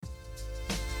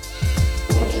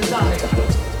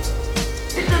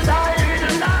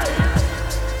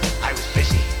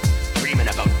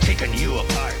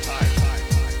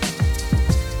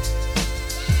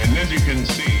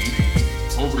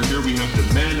we have the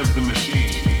Men of the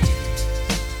Machine.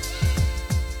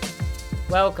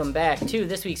 Welcome back to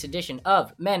this week's edition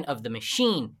of Men of the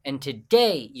Machine, and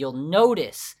today you'll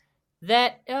notice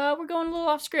that we're going a little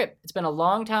off script. It's been a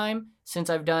long time since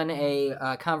I've done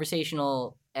a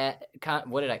conversational,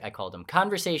 what did I call them?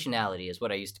 Conversationality is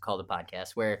what I used to call the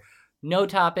podcast, where no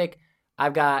topic.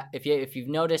 I've got, if you've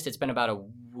noticed, it's been about a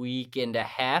week and a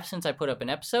half since I put up an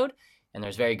episode, and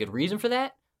there's very good reason for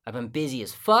that. I've been busy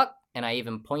as fuck, and I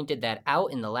even pointed that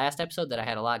out in the last episode that I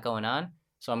had a lot going on.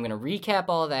 So I'm going to recap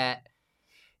all that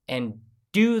and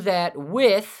do that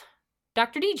with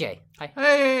Dr. DJ. Hi.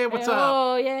 Hey, what's up?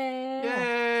 Oh, yeah.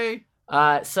 Yay!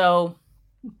 So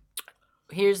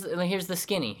here's the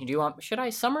skinny. Should I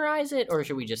summarize it or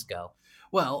should we just go?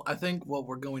 Well, I think what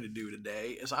we're going to do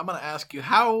today is I'm going to ask you,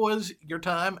 how was your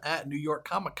time at New York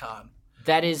Comic Con?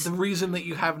 That is the reason that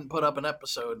you haven't put up an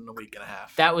episode in a week and a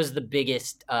half. That was the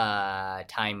biggest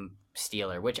time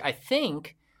stealer, which I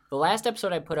think the last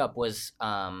episode I put up was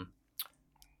 2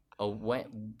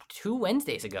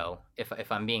 Wednesdays ago,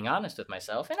 if I'm being honest with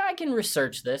myself, and I can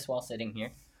research this while sitting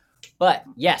here. But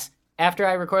yes, after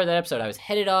I recorded that episode, I was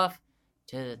headed off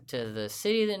to the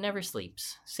city that never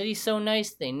sleeps. City's so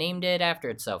nice, they named it after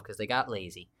itself because they got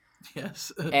lazy.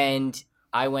 Yes. And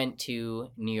I went to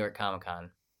New York Comic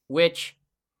Con, which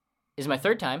is my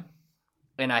third time,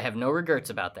 and I have no regrets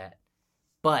about that.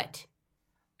 But,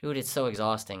 dude, it's so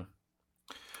exhausting.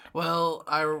 Well,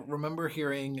 I remember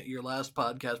hearing your last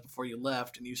podcast before you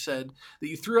left, and you said that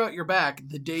you threw out your back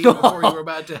the day before you were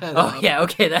about to head up. Oh, yeah,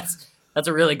 okay, that's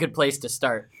a really good place to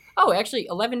start. Oh, actually,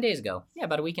 11 days ago. Yeah,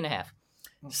 about a week and a half.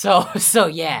 So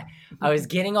yeah, I was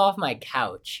getting off my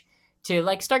couch to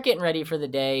start getting ready for the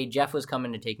day. Jeff was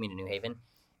coming to take me to New Haven,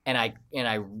 and I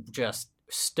just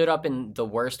stood up in the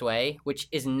worst way, which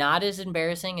is not as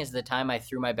embarrassing as the time I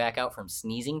threw my back out from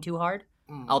sneezing too hard.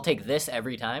 I'll take this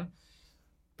every time.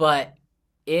 But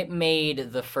it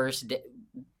made the first day.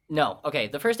 No, okay,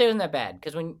 the first day wasn't that bad.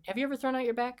 Because have you ever thrown out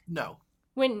your back? No.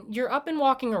 When you're up and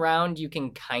walking around, you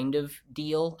can kind of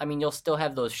deal. I mean, you'll still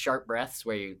have those sharp breaths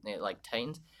where it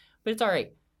tightens, but it's all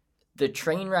right. The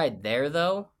train ride there,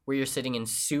 though, where you're sitting in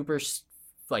super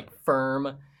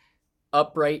firm,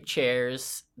 upright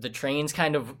chairs, the train's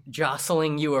kind of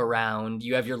jostling you around.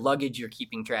 You have your luggage you're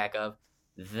keeping track of.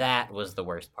 That was the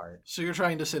worst part. So you're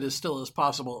trying to sit as still as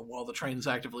possible while the train's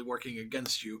actively working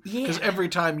against you. Yeah. Because every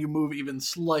time you move even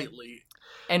slightly.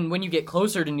 And when you get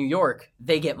closer to New York,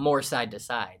 they get more side to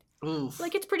side. Oof.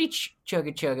 It's pretty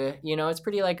chugga, it's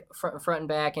pretty front and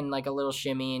back and a little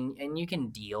shimmy and you can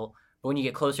deal. But when you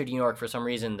get closer to New York, for some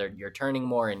reason, you're turning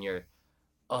more and you're,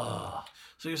 oh.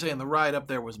 So you're saying the ride up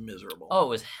there was miserable. Oh, it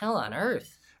was hell on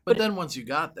earth. But then once you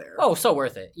got there. Oh, so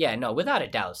worth it. Yeah, no, without a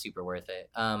doubt, super worth it.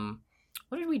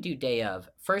 What did we do day of?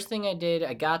 First thing I did,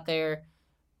 I got there,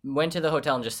 went to the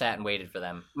hotel and just sat and waited for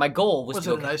them. My goal was to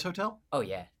Was it a nice hotel? Oh,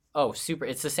 yeah. Oh, super.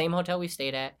 It's the same hotel we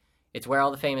stayed at. It's where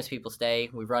all the famous people stay.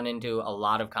 We've run into a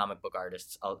lot of comic book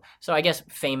artists. So I guess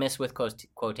famous with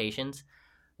quotations.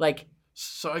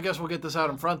 So I guess we'll get this out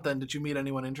in front then. Did you meet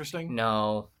anyone interesting?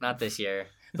 No, not this year.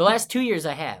 The last 2 years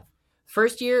I have.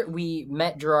 First year, we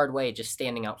met Gerard Way just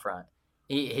standing out front.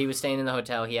 He was staying in the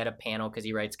hotel. He had a panel because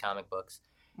he writes comic books.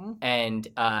 And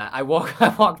I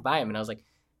walked by him and I was like,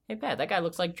 hey, Pat, that guy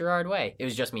looks like Gerard Way. It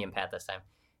was just me and Pat this time.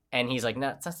 And he's like,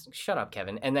 no, shut up,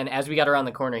 Kevin. And then as we got around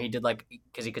the corner, he did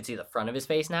because he could see the front of his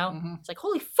face now. Mm-hmm. It's like,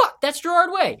 holy fuck, that's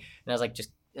Gerard Way. And I was like, just,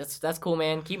 that's cool,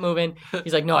 man. Keep moving.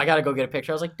 He's like, no, I got to go get a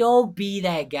picture. I was like, don't be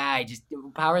that guy. Just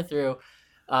power through.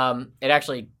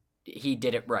 He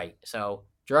did it right. So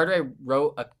Gerard Way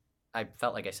wrote I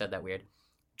felt like I said that weird.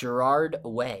 Gerard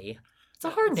Way. It's a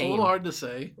hard name. It's a little hard to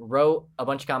say. Wrote a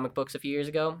bunch of comic books a few years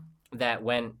ago that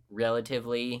went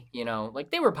relatively,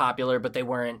 they were popular, but they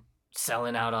weren't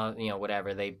selling out on,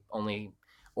 whatever. They only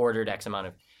ordered X amount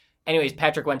of. Anyways,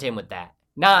 Patrick went to him with that.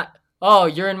 Not, oh,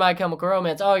 you're in My Chemical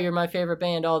Romance. Oh, you're my favorite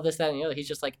band. All this, that, and the other. He's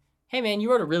just like, hey, man, you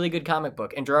wrote a really good comic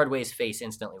book. And Gerard Way's face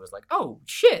instantly was like, oh,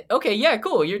 shit. Okay, yeah,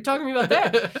 cool. You're talking to me about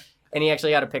that. And he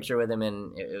actually got a picture with him,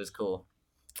 and it was cool.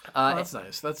 That's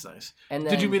nice. That's nice. And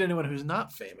then, did you meet anyone who's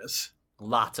not famous?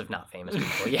 Lots of not famous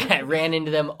people. Yeah, I ran into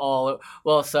them all.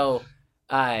 Well, so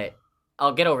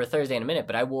I'll get over Thursday in a minute,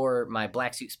 but I wore my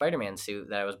black suit Spider-Man suit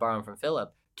that I was borrowing from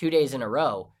Philip 2 days in a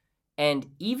row. And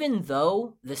even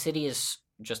though the city is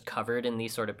just covered in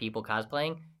these sort of people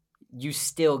cosplaying, you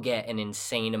still get an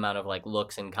insane amount of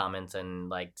looks and comments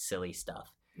and silly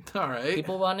stuff. All right.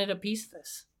 People wanted a piece of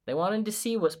this. They wanted to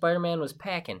see what Spider-Man was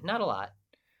packing. Not a lot.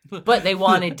 But they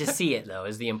wanted to see it, though,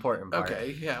 is the important part.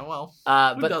 Okay, yeah, well,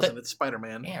 who but doesn't? It's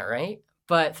Spider-Man. Yeah, right?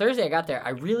 But Thursday I got there.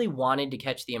 I really wanted to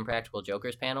catch the Impractical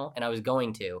Jokers panel, and I was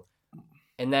going to.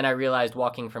 And then I realized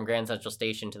walking from Grand Central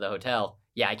Station to the hotel,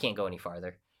 yeah, I can't go any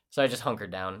farther. So I just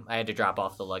hunkered down. I had to drop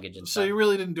off the luggage and So stuff. you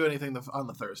really didn't do anything on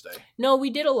the Thursday? No, we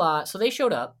did a lot. So they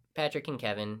showed up, Patrick and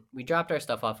Kevin. We dropped our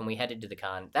stuff off and we headed to the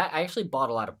con. I actually bought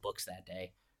a lot of books that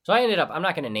day. So I ended up, I'm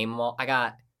not going to name them all. I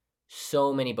got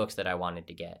so many books that I wanted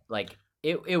to get. Like,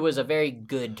 it was a very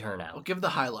good turnout. Well, give the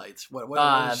highlights. What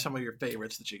are some of your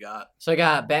favorites that you got? So I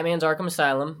got Batman's Arkham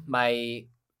Asylum, my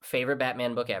favorite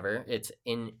Batman book ever. It's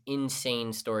an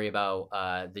insane story about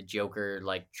the Joker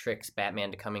like tricks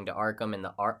Batman to coming to Arkham, and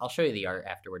the art. I'll show you the art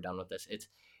after we're done with this.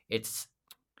 It's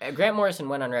Grant Morrison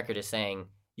went on record as saying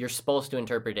you're supposed to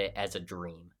interpret it as a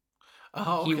dream.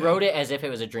 Oh, okay. He wrote it as if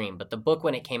it was a dream, but the book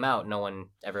when it came out,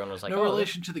 everyone was like, no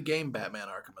relation to the game Batman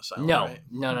Arkham Asylum. No, right?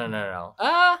 no.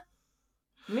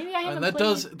 Maybe I haven't. And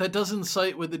played that does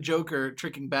incite with the Joker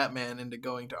tricking Batman into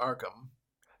going to Arkham.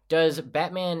 Does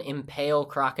Batman impale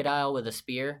Crocodile with a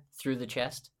spear through the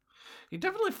chest? He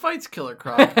definitely fights Killer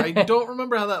Croc. I don't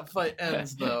remember how that fight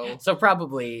ends, though. So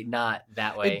probably not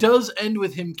that way. It does end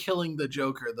with him killing the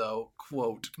Joker, though.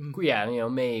 Quote. Yeah,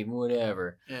 maybe,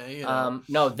 whatever. Yeah,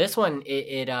 No, this one,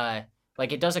 it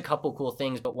does a couple cool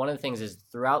things, but one of the things is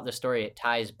throughout the story, it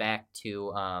ties back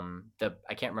to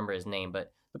I can't remember his name,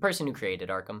 but the person who created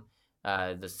Arkham,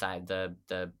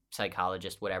 the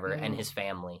psychologist, whatever, and his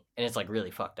family, and it's like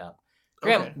really fucked up.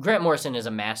 Grant Morrison is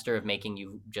a master of making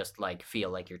you just like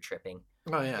feel like you're tripping.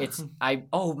 Oh yeah.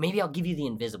 Maybe I'll give you the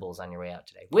Invisibles on your way out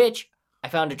today, which I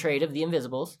found a trade of the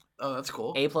Invisibles. Oh, that's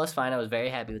cool. A+ fine. I was very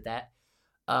happy with that.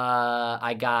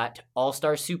 I got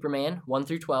All-Star Superman 1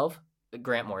 through 12,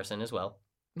 Grant Morrison as well.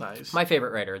 Nice. My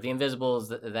favorite writer. The Invisibles,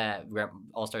 that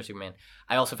All-Star Superman.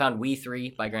 I also found We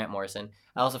 3 by Grant Morrison.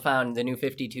 I also found the New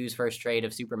 52's first trade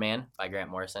of Superman by Grant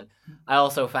Morrison. I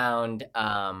also found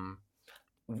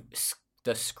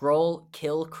the Skrull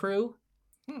Kill Crew,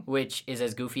 which is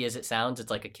as goofy as it sounds. It's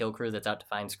like a kill crew that's out to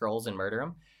find Skrulls and murder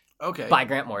them. Okay. By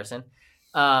Grant Morrison.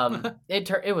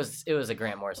 It was a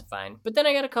Grant Morrison find. But then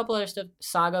I got a couple other stuff.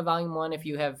 Saga Volume 1, if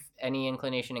you have any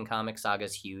inclination in comics,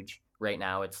 Saga's huge. Right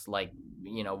now, it's like,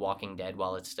 Walking Dead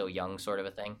while it's still young sort of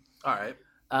a thing. All right.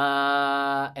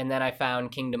 And then I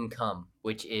found Kingdom Come,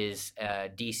 which is a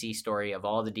DC story of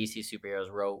all the DC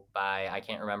superheroes wrote by, I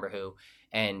can't remember who,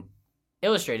 and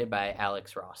illustrated by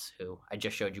Alex Ross, who I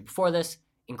just showed you before this.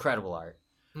 Incredible art.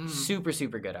 Super,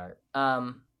 super good art.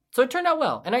 So it turned out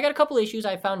well. And I got a couple issues.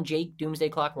 I found Jake, Doomsday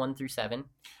Clock 1 through 7.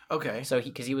 Okay. So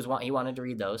he wanted to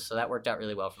read those, so that worked out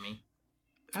really well for me.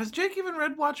 Has Jake even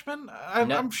read Watchmen?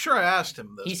 I'm sure I asked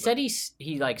him this. He said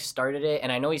he like started it,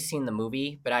 and I know he's seen the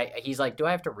movie, but he's like, do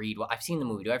I have to read? I've seen the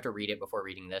movie. Do I have to read it before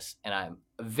reading this? And I'm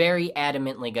very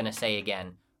adamantly going to say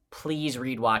again, please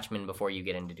read Watchmen before you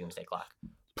get into Doomsday Clock.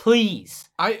 Please.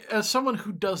 As someone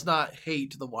who does not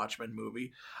hate the Watchmen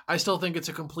movie, I still think it's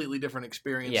a completely different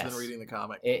experience than reading the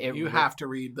comic. You have to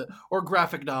read or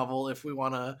graphic novel if we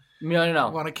want to. No.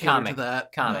 Want to cater to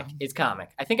that. Comic. It's comic.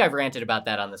 I think I've ranted about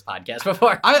that on this podcast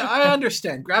before. I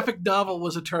understand. Graphic novel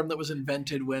was a term that was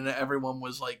invented when everyone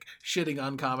was like shitting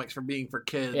on comics for being for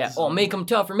kids. Yeah. Oh, make them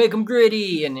tough or make them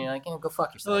gritty, and you're like, go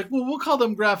fuck yourself. They're like, well, we'll call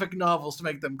them graphic novels to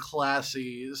make them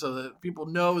classy, so that people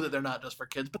know that they're not just for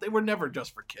kids, but they were never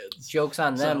just for kids. Jokes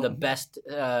on them. The best,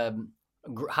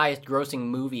 highest grossing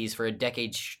movies for a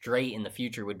decade straight in the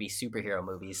future would be superhero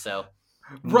movies. So,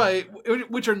 right,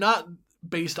 which are not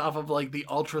based off of like the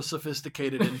ultra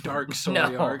sophisticated and dark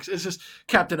story arcs. It's just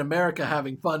Captain America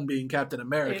having fun being Captain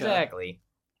America. Exactly.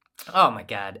 Oh my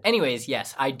god. Anyways,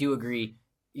 yes, I do agree.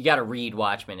 You got to read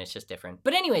Watchmen. It's just different.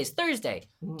 But anyways, Thursday,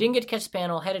 didn't get to catch the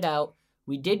panel. Headed out.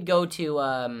 We did go to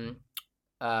a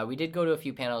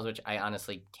few panels, which I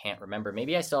honestly can't remember.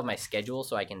 Maybe I still have my schedule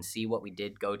so I can see what we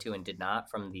did go to and did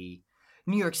not from the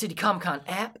New York City Comic-Con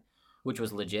app, which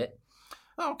was legit.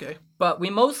 Oh, okay. But we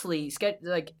mostly,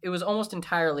 it was almost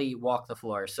entirely walk the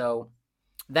floor. So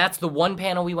that's the one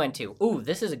panel we went to. Ooh,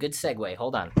 this is a good segue.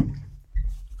 Hold on.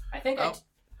 I think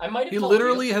I might have He told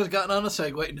literally you. has gotten on a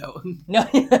segue. No. No,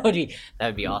 that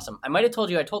would be awesome. I might have told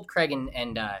you. I told Craig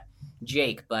and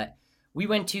Jake, but we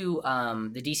went to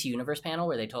the DC Universe panel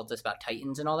where they told us about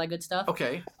Titans and all that good stuff.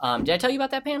 Okay. Did I tell you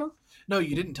about that panel? No,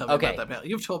 you didn't tell me about that panel.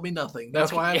 You've told me nothing.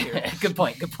 That's why I'm here. Good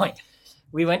point.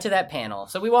 We went to that panel.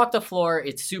 So we walked the floor.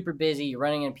 It's super busy. You're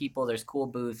running into people. There's cool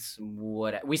booths.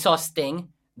 We saw Sting,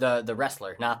 the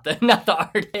wrestler, not the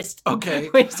artist. Okay.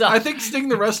 I think Sting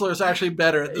the wrestler is actually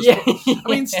better at this point. I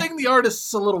mean, Sting the artist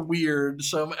is a little weird.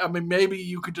 So, I mean, maybe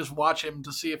you could just watch him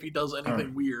to see if he does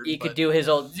anything weird. He could do his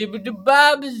old yeah,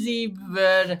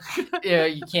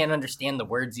 you can't understand the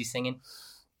words he's singing.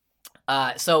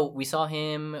 So we saw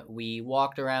him, we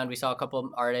walked around, we saw a couple of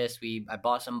artists, I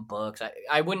bought some books.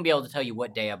 I wouldn't be able to tell you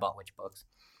what day I bought which books.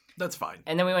 That's fine.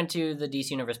 And then we went to the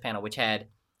DC Universe panel, which had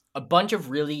a bunch of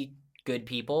really good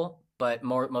people, but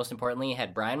most importantly, it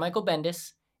had Brian Michael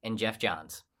Bendis and Geoff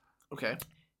Johns. Okay.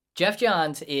 Geoff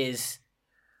Johns is...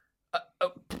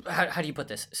 how do you put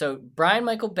this? So, Brian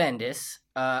Michael Bendis...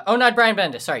 not Brian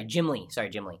Bendis. Sorry, Jim Lee.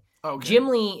 Okay. Jim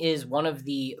Lee is one of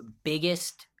the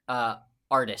biggest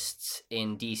artists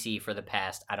in DC for the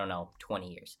past, 20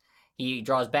 years. He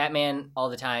draws Batman all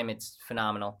the time. It's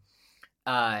phenomenal.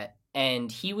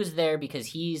 And he was there because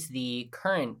he's the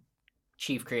current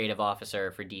chief creative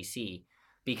officer for DC,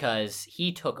 because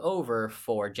he took over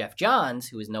for Geoff Johns,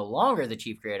 who is no longer the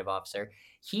chief creative officer.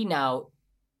 He now...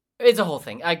 It's a whole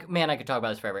thing. I could talk about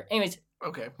this forever. Anyways,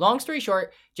 okay. Long story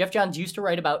short, Geoff Johns used to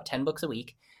write about 10 books a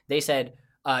week. They said,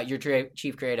 you're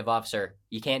chief creative officer.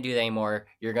 You can't do that anymore.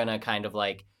 You're going to kind of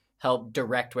like help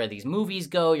direct where these movies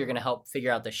go. You're going to help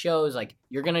figure out the shows. Like,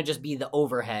 you're going to just be the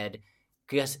overhead,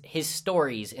 because his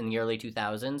stories in the early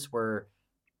 2000s were,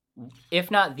 if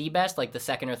not the best, like the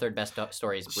second or third best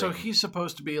stories. So he's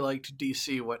supposed to be like to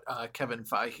DC what Kevin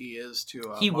Feige is to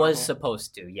he Marvel. Was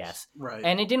supposed to, yes. Right.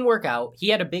 And it didn't work out. He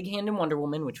had a big hand in Wonder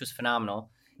Woman, which was phenomenal.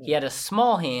 He had a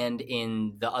small hand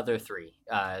in the other three,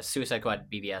 Suicide Squad,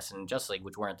 BVS, and Justice League,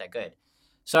 which weren't that good.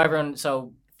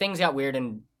 So things got weird,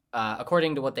 and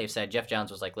according to what they've said, Geoff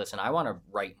Johns was like, listen, I want to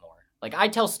write more. Like, I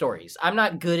tell stories. I'm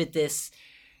not good at this,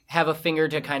 have a finger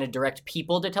to kind of direct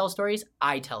people to tell stories.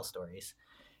 I tell stories.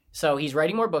 So he's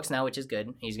writing more books now, which is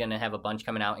good. He's going to have a bunch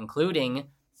coming out, including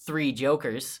 3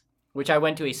 Jokers, which I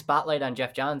went to a spotlight on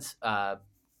Geoff Johns'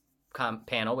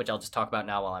 panel, which I'll just talk about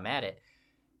now while I'm at it.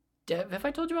 Have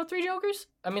I told you about 3 Jokers?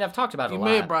 I mean, I've talked about it a lot.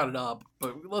 You may have brought it up,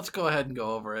 but let's go ahead and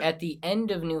go over it. At the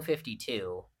end of New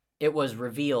 52, it was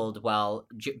revealed while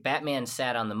Batman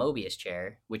sat on the Mobius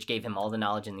chair, which gave him all the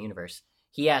knowledge in the universe.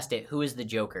 He asked it, who is the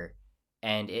Joker?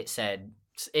 And it said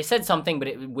something,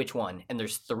 but which one? And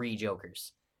there's 3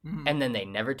 Jokers. Mm. And then they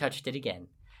never touched it again.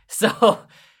 So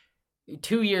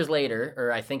 2 years later,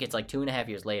 or I think it's like 2.5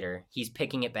 years later, he's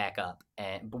picking it back up.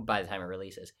 And by the time it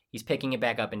releases, he's picking it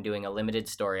back up and doing a limited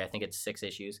story. I think it's 6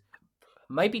 issues.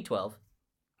 Might be 12.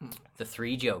 The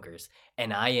 3 Jokers.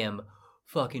 And I am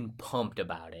fucking pumped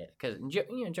about it. Because,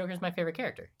 Joker's my favorite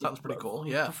character. Sounds pretty cool,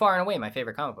 yeah. Far and away my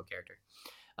favorite comic book character.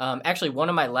 Actually, one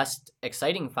of my less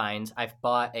exciting finds, I've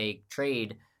bought a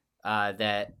trade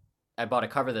that... I bought a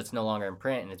cover that's no longer in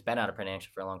print, and it's been out of print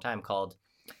actually for a long time, called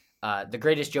The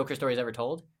Greatest Joker Stories Ever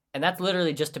Told. And that's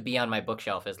literally just to be on my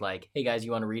bookshelf as like, hey guys,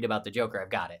 you want to read about the Joker? I've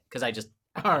got it. Because I just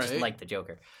like the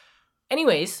Joker.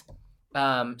 Anyways,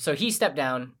 so he stepped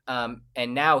down,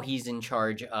 and now he's in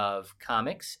charge of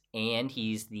comics, and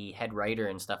he's the head writer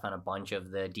and stuff on a bunch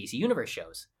of the DC Universe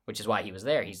shows, which is why he was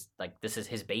there. He's like, this is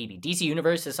his baby. DC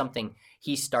Universe is something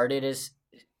he started as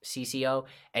CCO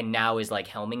and now is like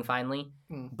helming finally,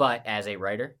 but as a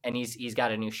writer. And he's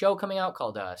got a new show coming out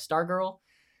called Stargirl,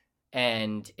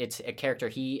 and it's a character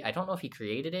I don't know if he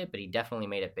created it, but he definitely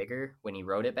made it bigger when he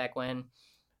wrote it back when.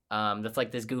 That's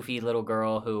like this goofy little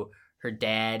girl who her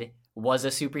dad was a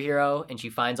superhero, and she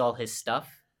finds all his stuff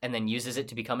and then uses it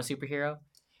to become a superhero.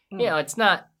 It's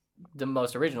not the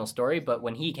most original story, but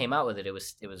when he came out with it, it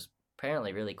was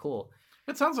apparently really cool.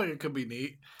 It sounds like it could be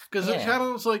neat, because it kind of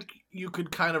looks like you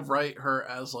could kind of write her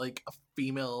as like a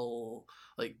female,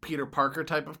 like Peter Parker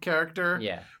type of character.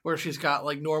 Yeah, where she's got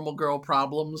like normal girl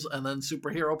problems and then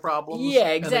superhero problems. Yeah,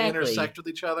 exactly. And they intersect with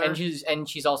each other. And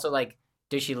she's also like,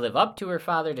 does she live up to her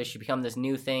father? Does she become this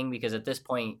new thing? Because at this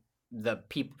point,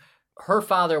 her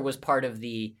father was part of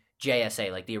the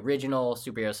JSA, like the original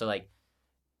superhero. So like,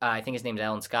 I think his name's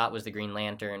Alan Scott was the Green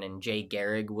Lantern, and Jay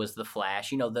Garrick was the Flash.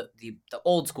 The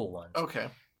old school ones. Okay.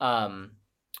 Her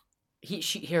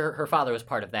father was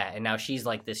part of that, and now she's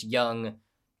like this young,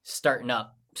 starting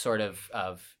up sort of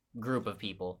group of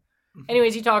people. Mm-hmm.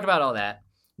 Anyways, he talked about all that.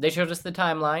 They showed us the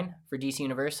timeline for DC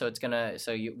Universe, so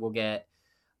we'll get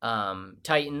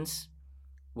Titans,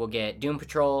 we'll get Doom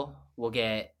Patrol, we'll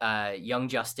get Young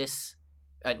Justice,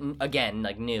 again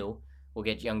like new. We'll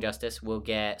get Young Justice, we'll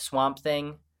get Swamp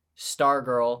Thing,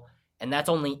 Stargirl, and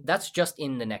that's just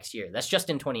in the next year. That's just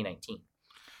in 2019.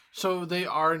 So they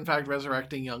are in fact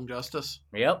resurrecting Young Justice?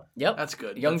 Yep. That's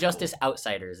good. Young Justice cool.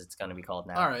 Outsiders, it's going to be called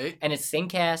now. All right. And it's same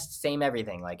cast, same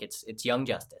everything. Like it's Young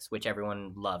Justice, which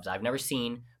everyone loves. I've never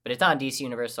seen, but it's on DC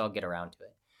Universe, so I'll get around to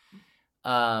it.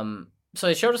 So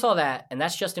they showed us all that, and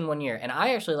that's just in 1 year. And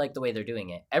I actually like the way they're doing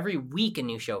it. Every week a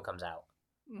new show comes out.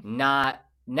 Not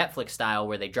Netflix style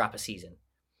where they drop a season.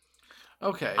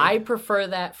 Okay. I prefer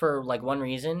that for like one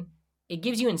reason. It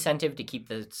gives you incentive to keep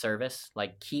the service,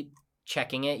 like keep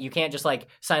checking it. You can't just like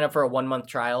sign up for a 1 month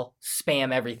trial,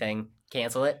 spam everything,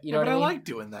 cancel it. You know what I mean? I like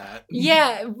doing that.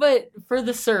 Yeah, but for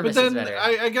the service, but then it's better.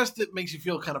 I guess it makes you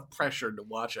feel kind of pressured to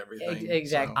watch everything.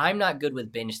 Exactly. So. I'm not good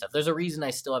with binge stuff. There's a reason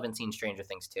I still haven't seen Stranger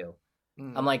Things 2.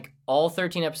 I'm like, all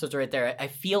 13 episodes are right there. I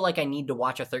feel like I need to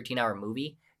watch a 13-hour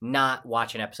movie, not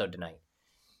watch an episode tonight.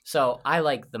 So I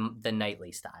like the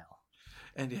nightly style.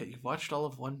 And yet you've watched all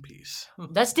of One Piece.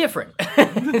 That's different.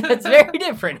 That's very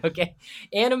different, okay?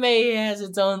 Anime has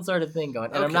its own sort of thing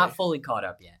going, and I'm not fully caught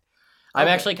up yet. I'm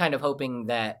actually kind of hoping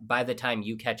that by the time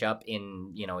you catch up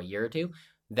in, a year or two,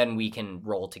 then we can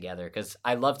roll together, because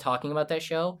I love talking about that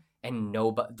show, and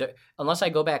unless I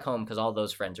go back home because all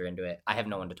those friends are into it, I have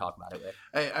no one to talk about it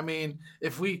with. I mean,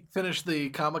 if we finish the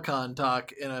Comic-Con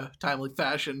talk in a timely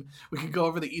fashion, we could go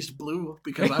over the East Blue,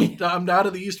 because I'm out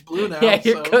of the East Blue now. Yeah,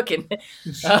 you're cooking.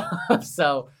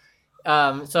 So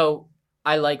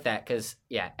I like that, because,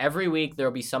 every week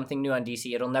there'll be something new on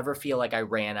DC. It'll never feel like I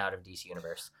ran out of DC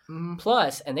Universe. Mm-hmm.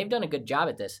 Plus, and they've done a good job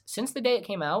at this, since the day it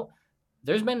came out,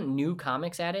 there's been new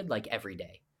comics added, like, every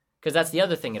day. Because that's the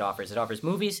other thing it offers. It offers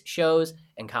movies, shows,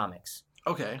 and comics.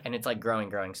 Okay. And it's, like,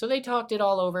 growing. So they talked it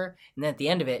all over, and then at the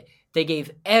end of it, they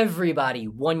gave everybody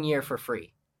 1 year for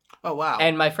free. Oh, wow.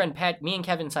 And my friend me and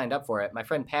Kevin signed up for it. My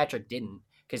friend Patrick didn't,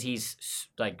 because he's,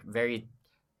 like, very...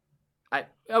 I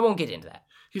won't get into that.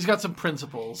 He's got some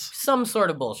principles. Some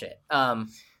sort of bullshit.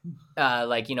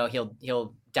 Like,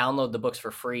 he'll download the books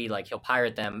for free, like he'll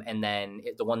pirate them, and then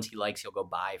the ones he likes he'll go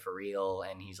buy for real,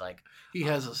 and he's like... He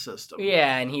has a system.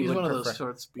 Yeah, and he's one of those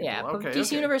sorts of people. Yeah, but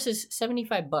DC Universe is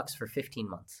 $75 for 15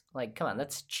 months. Like, come on,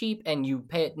 that's cheap, and you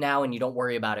pay it now, and you don't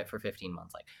worry about it for 15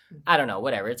 months. Like, I don't know,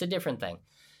 whatever, it's a different thing.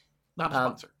 Not a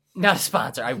sponsor. Not a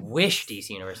sponsor. I wish DC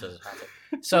Universe was a sponsor.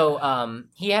 So,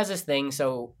 he has this thing,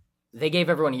 so they gave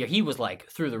everyone a year. He was, like,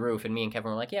 through the roof, and me and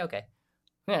Kevin were like, yeah, okay.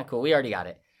 Yeah, cool, we already got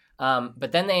it.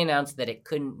 But then they announced that it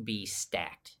couldn't be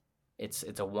stacked. It's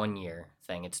a 1 year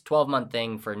thing. It's a 12-month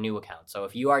thing for new accounts. So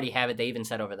if you already have it, they even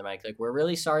said over the mic, like, we're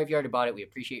really sorry if you already bought it. We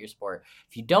appreciate your support.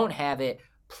 If you don't have it,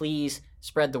 please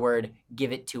spread the word.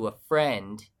 Give it to a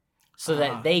friend so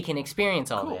that they can experience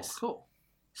all this. Cool.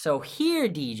 So here,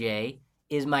 DJ,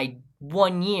 is my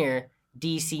 1 year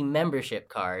DC membership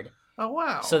card. Oh,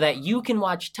 wow. So that you can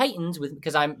watch Titans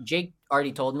because Jake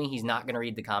already told me he's not going to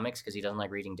read the comics because he doesn't like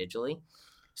reading digitally.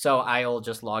 So I'll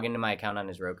just log into my account on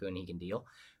his Roku and he can deal.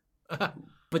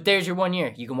 But there's your 1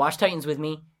 year. You can watch Titans with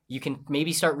me. You can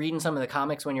maybe start reading some of the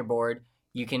comics when you're bored.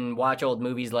 You can watch old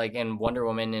movies like Wonder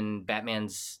Woman and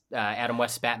Batman's Adam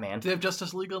West's Batman. Do they have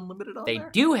Justice League Unlimited on there? They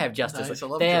do have Justice League. I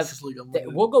love Justice League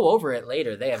Unlimited. We'll go over it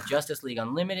later. They have Justice League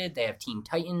Unlimited. They have Teen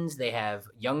Titans. They have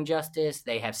Young Justice.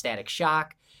 They have Static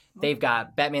Shock. They've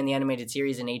got Batman the Animated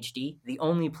Series in HD. The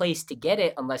only place to get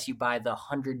it unless you buy the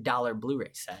 $100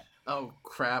 Blu-ray set. Oh,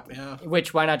 crap, yeah.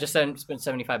 Which, why not just spend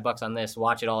 $75 on this,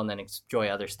 watch it all, and then enjoy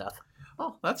other stuff?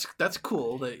 Oh, that's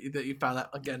cool that you found that.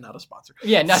 Again, not a sponsor.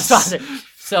 Yeah, not a sponsor.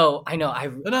 So, I know.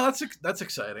 No, that's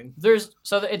exciting.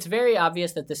 It's very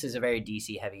obvious that this is a very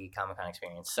DC-heavy Comic-Con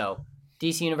experience. So,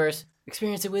 DC Universe,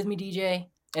 experience it with me, DJ.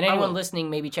 And anyone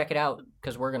listening, maybe check it out,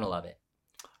 because we're going to love it.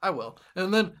 I will.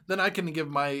 And then I can give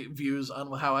my views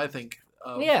on how I think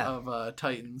of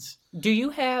Titans. Do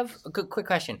you have... a quick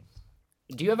question.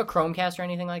 Do you have a Chromecast or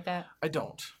anything like that? I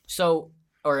don't. So,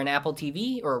 or an Apple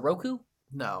TV or a Roku?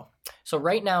 No. So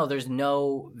right now there's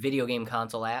no video game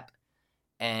console app,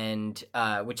 and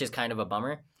which is kind of a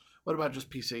bummer. What about just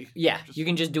PC? Yeah, you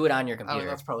can just do it on your computer.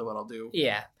 That's probably what I'll do.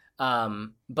 Yeah.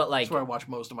 But like... That's where I watch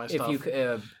most of my stuff.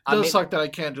 It does suck that I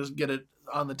can't just get it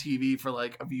on the TV for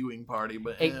like a viewing party,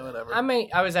 but whatever.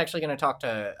 I was actually going to talk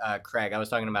to Craig. I was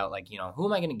talking about like, who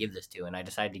am I going to give this to? And I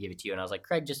decided to give it to you. And I was like,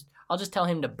 Craig, I'll just tell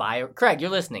him to buy Craig, you're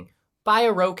listening. Buy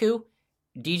a Roku.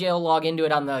 DJ will log into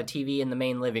it on the TV in the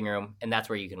main living room, and that's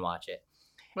where you can watch it.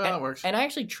 Well, that works. And I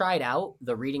actually tried out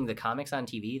the reading the comics on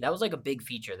TV. That was like a big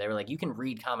feature. They were like, you can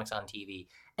read comics on TV.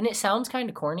 And it sounds kind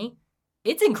of corny.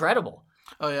 It's incredible.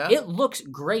 Oh, yeah? It looks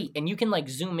great. And you can like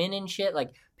zoom in and shit,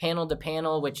 like panel to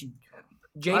panel, which...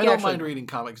 Jake I don't mind reading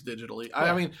comics digitally.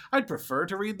 Yeah. I mean, I'd prefer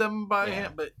to read them by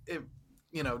hand, but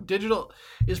digital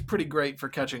is pretty great for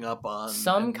catching up on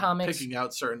some comics, picking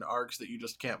out certain arcs that you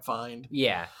just can't find.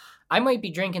 Yeah, I might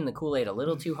be drinking the Kool-Aid a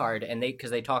little too hard, and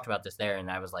because they talked about this there, and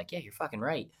I was like, yeah, you're fucking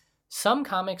right. Some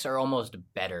comics are almost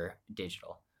better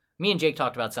digital. Me and Jake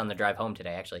talked about this on the drive home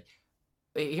today. Actually,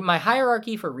 my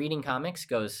hierarchy for reading comics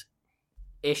goes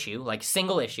issue, like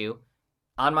single issue,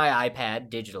 on my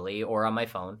iPad digitally or on my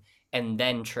phone. And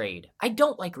then trade. I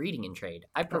don't like reading in trade.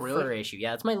 I prefer issue.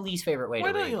 Yeah, it's my least favorite way to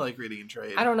read. Why don't you like reading in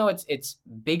trade? I don't know. It's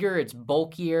bigger. It's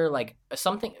bulkier. Like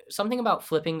something about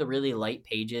flipping the really light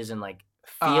pages and like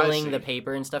feeling the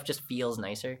paper and stuff just feels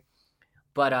nicer.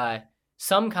 But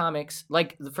some comics,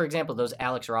 like for example, those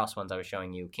Alex Ross ones I was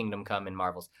showing you, Kingdom Come and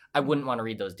Marvels, I wouldn't want to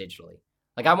read those digitally.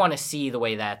 Like I want to see the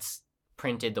way that's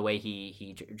printed, the way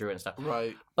he drew it and stuff.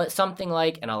 Right. But something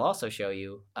like, and I'll also show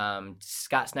you,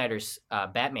 Scott Snyder's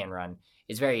Batman run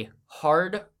is very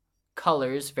hard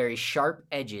colors, very sharp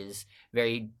edges,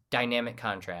 very dynamic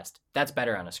contrast. That's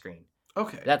better on a screen.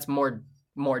 Okay. That's more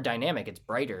dynamic. It's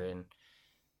brighter, and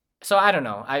so I don't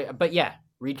know. But yeah,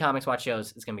 read comics, watch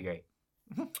shows. It's gonna be great.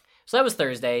 Mm-hmm. So that was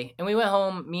Thursday, and we went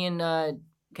home. Me and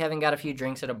Kevin got a few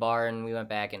drinks at a bar, and we went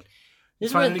back. And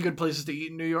find any good places to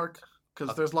eat in New York?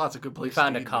 Because there's lots of good places. We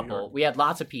found a couple. We had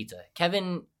lots of pizza.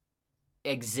 Kevin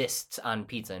exists on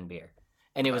pizza and beer,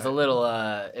 and it was a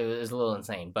little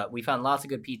insane. But we found lots of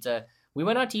good pizza. We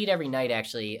went out to eat every night.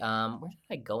 Actually, where did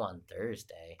I go on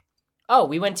Thursday? Oh,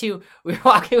 we were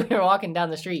walking down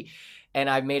the street, and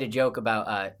I made a joke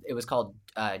about it was called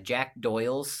Jack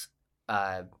Doyle's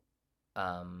pub,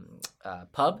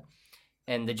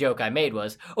 and the joke I made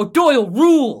was, "Oh, Doyle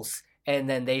rules." And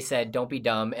then they said, "Don't be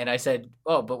dumb." And I said,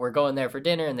 "Oh, but we're going there for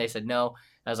dinner." And they said, "No."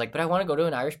 And I was like, "But I want to go to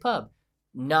an Irish pub."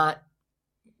 Not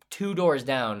 2 doors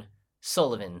down,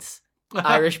 Sullivan's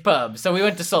Irish pub. So we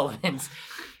went to Sullivan's,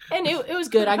 and it was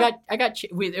good.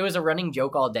 It was a running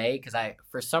joke all day because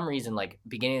for some reason, like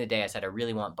beginning of the day, I said I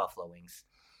really want buffalo wings,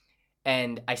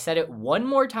 and I said it one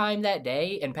more time that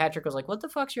day, and Patrick was like, "What the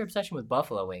fuck's your obsession with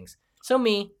buffalo wings?" So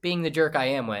me, being the jerk I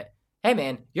am, went, "Hey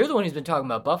man, you're the one who's been talking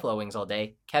about buffalo wings all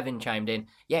day." Kevin chimed in,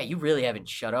 "Yeah, you really haven't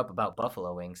shut up about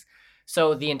buffalo wings."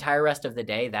 So the entire rest of the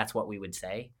day, that's what we would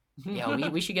say. Yeah,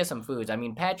 we should get some foods. I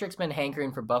mean, Patrick's been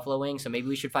hankering for buffalo wings, so maybe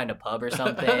we should find a pub or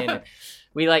something.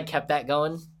 We kept that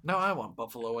going. No, I want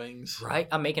buffalo wings. Right?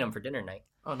 I'm making them for dinner night.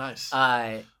 Oh, nice.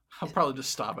 I'll probably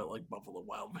just stop at Buffalo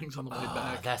Wild Wings on the way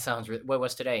back. That sounds...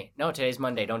 what's today? No, today's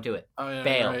Monday. Don't do it. Oh, yeah,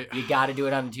 bail. Right. You got to do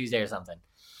it on a Tuesday or something.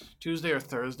 Tuesday or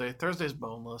Thursday. Thursday's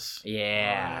boneless.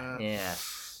 Yeah.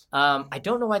 I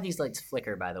don't know why these lights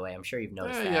flicker, by the way. I'm sure you've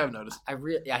noticed that. Yeah, I've noticed.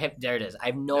 There it is. I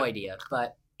have no idea.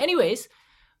 But anyways,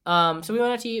 so we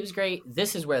went out to eat. It was great.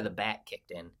 This is where the bat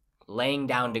kicked in. Laying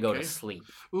down to go to sleep.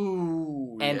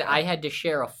 Ooh. And yeah. I had to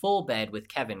share a full bed with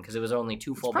Kevin because it was only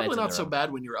 2 full beds. It's probably not so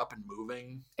bad when you're up and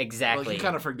moving. Exactly. You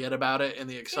kind of forget about it in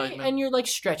the excitement. And you're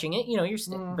stretching it,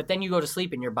 but then you go to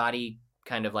sleep and your body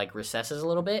kind of recesses a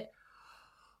little bit.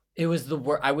 It was the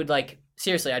worst. I would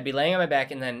seriously, I'd be laying on my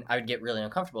back and then I would get really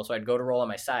uncomfortable. So I'd go to roll on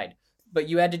my side. But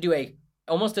you had to do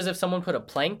almost as if someone put a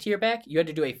plank to your back, you had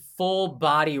to do a full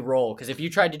body roll. Because if you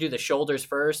tried to do the shoulders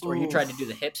first or you tried to do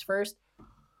the hips first,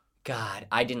 God,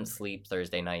 I didn't sleep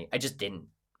Thursday night. I just didn't.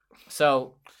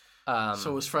 So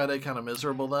was Friday kind of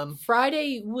miserable then?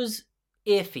 Friday was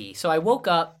iffy. So I woke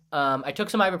up. I took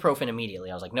some ibuprofen immediately.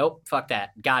 I was like, nope, fuck that.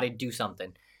 Got to do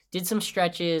something. Did some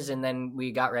stretches, and then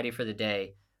we got ready for the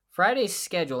day. Friday's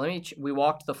schedule, we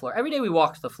walked the floor. Every day we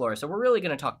walked the floor, so we're really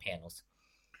going to talk panels.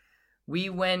 We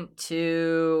went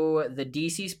to the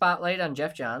DC Spotlight on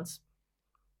Jeff Johns.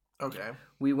 Okay.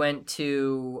 We went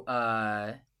to,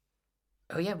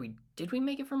 did we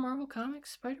make it for Marvel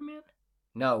Comics Spider-Man?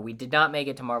 No, we did not make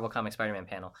it to Marvel Comics Spider-Man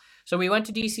panel. So we went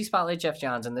to DC Spotlight Jeff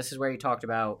Johns, and this is where he talked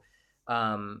about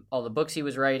all the books he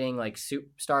was writing, like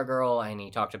Stargirl, and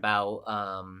he talked about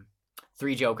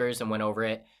 3 Jokers and went over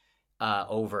it.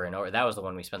 Over and over. That was the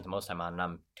one we spent the most time on, and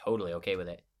I'm totally okay with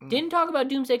it. Didn't talk about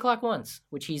Doomsday Clock once,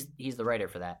 which he's the writer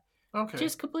for that. Okay.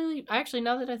 Just completely. Actually,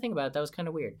 now that I think about it, that was kind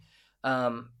of weird.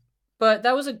 But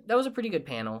that was a pretty good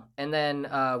panel. And then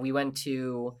we went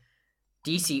to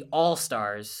DC All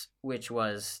Stars, which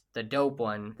was the dope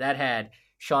one that had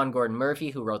Sean Gordon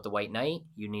Murphy, who wrote The White Knight.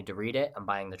 You need to read it. I'm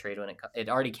buying the trade when it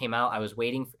already came out. I was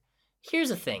waiting. Here's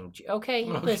the thing. Okay.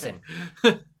 Listen.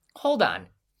 Hold on.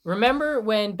 Remember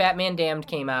when Batman Damned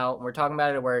came out, and we're talking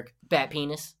about it at work, Bat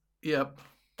Penis? Yep.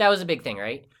 That was a big thing,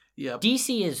 right? Yep.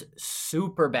 DC is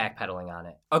super backpedaling on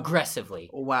it, aggressively.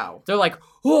 Wow. They're like,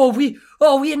 we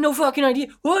had no fucking idea.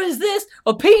 What is this?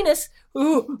 A penis?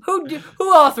 Who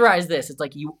authorized this? It's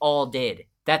like, you all did.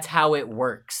 That's how it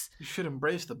works. You should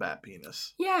embrace the Bat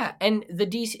Penis. Yeah, and the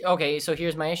DC... Okay, so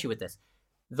here's my issue with this.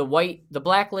 The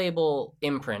Black Label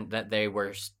imprint that they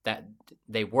were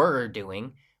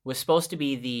doing was supposed to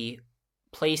be the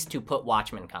place to put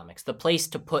Watchmen comics, the place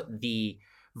to put the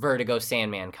Vertigo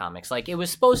Sandman comics. It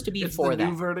was supposed to be for that.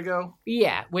 New Vertigo?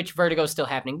 Yeah, which Vertigo's still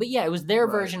happening. But yeah, it was their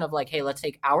version of hey, let's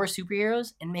take our superheroes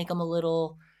and make them a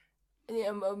little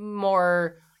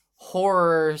more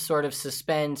horror, sort of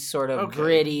suspense, sort of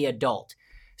gritty adult.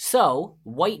 So,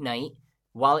 White Knight,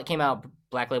 while it came out,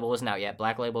 Black Label wasn't out yet.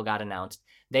 Black Label got announced.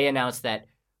 They announced that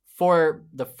for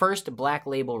the first Black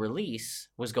Label release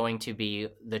was going to be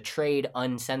the trade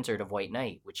uncensored of White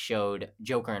Knight, which showed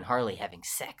Joker and Harley having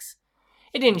sex.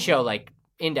 It didn't show like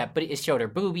in depth, but it showed her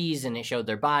boobies and it showed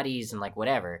their bodies and like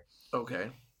whatever.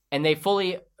 Okay. And they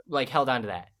fully like held on to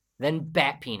that. Then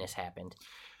Bat Penis happened.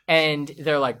 And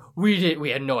they're like, we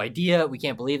had no idea. We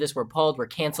can't believe this. We're pulled. We're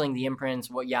canceling the imprints.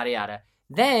 What yada yada.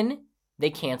 Then they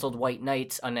canceled White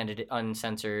Knight's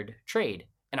uncensored trade,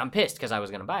 and I'm pissed because I was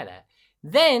gonna buy that.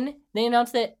 Then they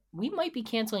announced that we might be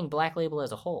canceling Black Label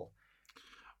as a whole.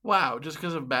 Wow, just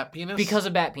because of Bat Penis? Because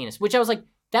of Bat Penis, which I was like,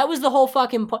 that was the whole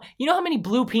fucking point. You know how many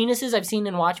blue penises I've seen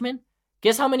in Watchmen?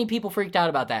 Guess how many people freaked out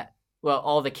about that? Well,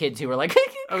 all the kids who were like,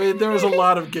 I mean, there was a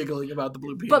lot of giggling about the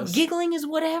blue penis. But giggling is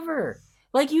whatever.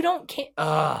 Like, you can't.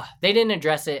 They didn't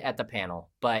address it at the panel,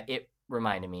 but it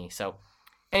reminded me. So,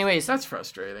 anyways. That's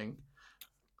frustrating.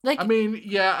 Like, I mean,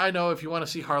 yeah, I know if you want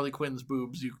to see Harley Quinn's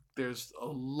boobs, there's a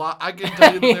lot. I can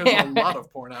tell you that there's a lot of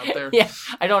porn out there. Yeah,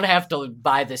 I don't have to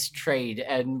buy this trade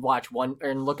and watch one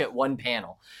and look at one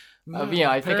panel.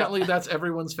 Apparently that's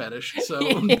everyone's fetish. So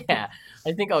yeah,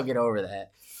 I think I'll get over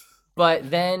that.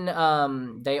 But then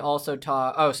they also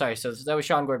talk. Oh, sorry. So that was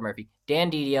Sean Gordon Murphy,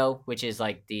 Dan Didio, which is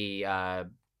like the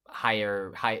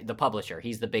the publisher.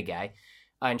 He's the big guy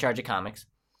in charge of comics.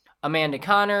 Amanda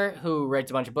Connor, who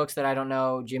writes a bunch of books that I don't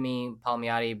know. Jimmy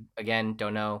Palmiotti, again,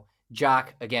 don't know.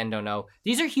 Jock, again, don't know.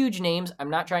 These are huge names.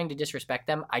 I'm not trying to disrespect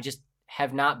them. I just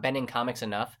have not been in comics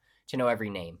enough to know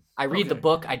every name. I read the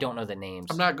book. I don't know the names.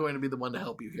 I'm not going to be the one to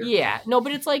help you here. Yeah. No,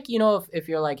 but it's like, if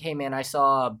you're like, hey, man, I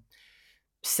saw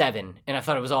Seven and I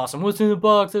thought it was awesome. What's in the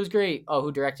box? That was great. Oh,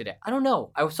 who directed it? I don't know.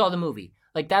 I saw the movie.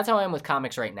 Like, that's how I am with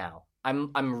comics right now.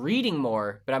 I'm reading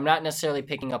more, but I'm not necessarily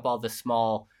picking up all the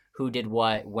small who did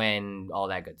what, when, all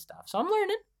that good stuff. So I'm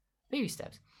learning. Baby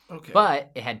steps. Okay. But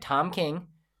it had Tom King,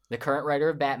 the current writer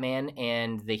of Batman,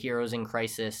 and the Heroes in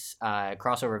Crisis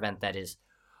crossover event that is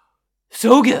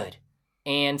so good.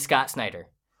 And Scott Snyder,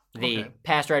 the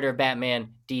past writer of Batman,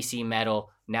 DC Metal.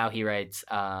 Now he writes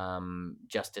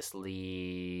Justice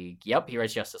League. Yep, he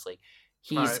writes Justice League.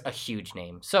 He's a huge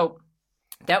name. So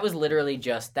that was literally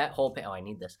just that whole panel. Oh, I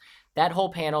need this. That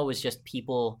whole panel was just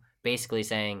people basically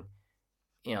saying,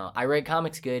 I write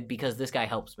comics good because this guy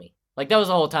helps me. Like, that was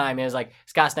the whole time. It was like,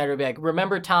 Scott Snyder would be like,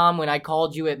 remember, Tom, when I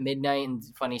called you at midnight? And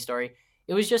funny story.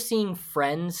 It was just seeing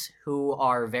friends who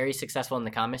are very successful in the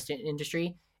comics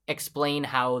industry explain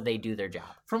how they do their job.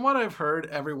 From what I've heard,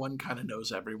 everyone kind of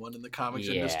knows everyone in the comics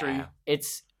industry.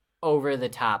 It's over the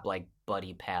top, like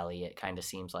buddy pally, it kind of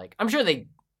seems like. I'm sure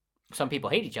some people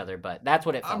hate each other, but that's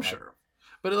what it felt like. I'm sure.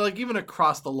 But like even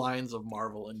across the lines of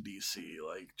Marvel and DC,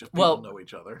 like just people know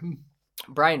each other.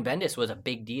 Brian Bendis was a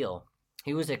big deal.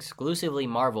 He was exclusively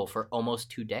Marvel for almost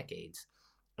 2 decades.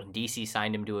 And DC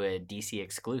signed him to a DC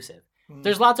exclusive.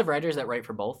 There's lots of writers that write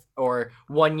for both, or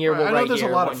 1 year will write here. I know there's a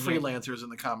lot of freelancers in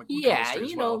the comic book industry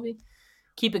as well.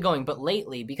 Keep it going. But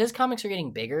lately, because comics are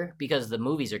getting bigger, because the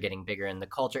movies are getting bigger in the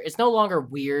culture, it's no longer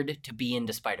weird to be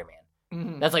into Spider-Man.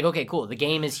 Mm-hmm. That's like, okay, cool. The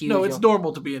game is huge. No, it's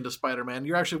normal to be into Spider-Man.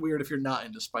 You're actually weird if you're not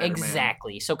into Spider-Man.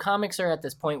 Exactly. So comics are at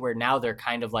this point where now they're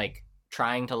kind of like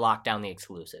trying to lock down the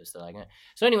exclusives. They're like,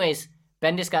 so anyways,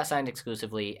 Bendis got signed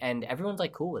exclusively, and everyone's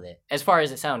like cool with it, as far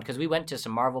as it sounds, because we went to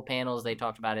some Marvel panels, they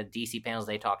talked about it, DC panels,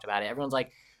 they talked about it. Everyone's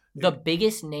like, the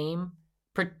biggest name,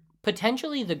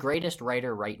 potentially the greatest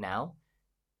writer right now,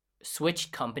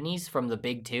 switched companies from the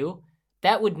big two.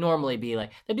 That would normally be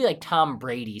like, that'd be like Tom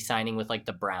Brady signing with like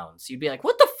the Browns. You'd be like,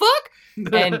 what the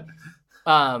fuck?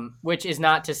 And which is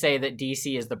not to say that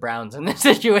DC is the Browns in this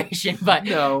situation, but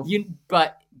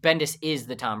but Bendis is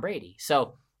the Tom Brady,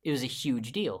 so it was a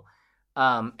huge deal.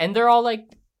 And they're all like,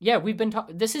 yeah, we've been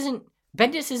talking.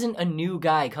 Bendis isn't a new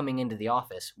guy coming into the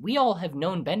office. We all have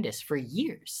known Bendis for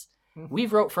years. Mm-hmm.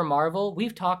 We've wrote for Marvel.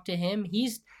 We've talked to him.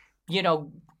 He's,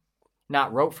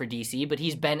 not wrote for DC, but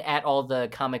he's been at all the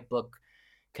comic book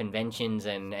conventions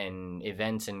and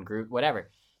events and group, whatever.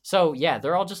 So yeah,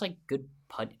 they're all just like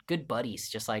good buddies,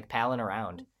 just like palling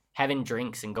around, having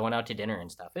drinks and going out to dinner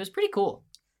and stuff. It was pretty cool.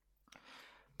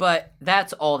 But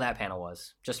that's all that panel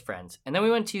was, just friends. And then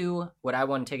we went to what I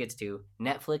won tickets to,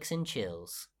 Netflix and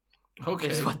Chills. Okay.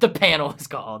 Is what the panel was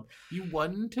called. You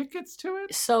won tickets to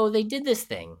it? So they did this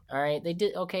thing, all right? They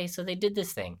did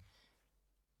this thing.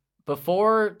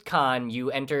 Before con, you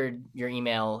entered your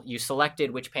email, you selected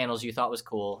which panels you thought was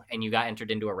cool, and you got entered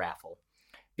into a raffle.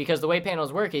 Because the way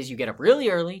panels work is you get up really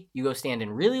early, you go stand in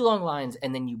really long lines,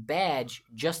 and then you badge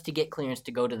just to get clearance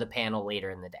to go to the panel later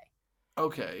in the day.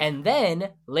 Okay. And then,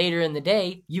 later in the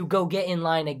day, you go get in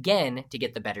line again to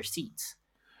get the better seats.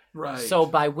 Right. So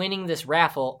by winning this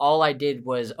raffle, all I did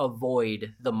was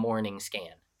avoid the morning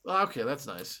scan. Okay, that's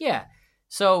nice. Yeah.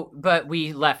 So, but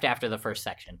we left after the first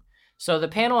section. So the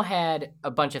panel had a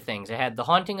bunch of things. It had The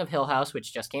Haunting of Hill House,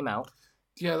 which just came out.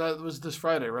 Yeah, that was this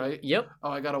Friday, right? Yep.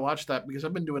 Oh, I gotta watch that because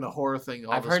I've been doing a horror thing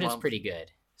all I've heard month. it's pretty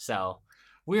good. So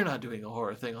we're not doing a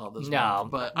horror thing all this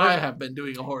month, but I have been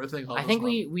doing a horror thing all this month. I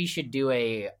think we should do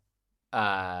a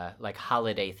like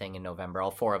holiday thing in November.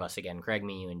 All 4 of us again, Craig,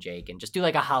 me, you, and Jake, and just do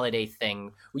like a holiday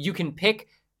thing. You can pick.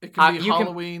 It can be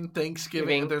Halloween,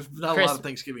 Thanksgiving. There's not a lot of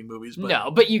Thanksgiving movies, but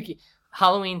no, but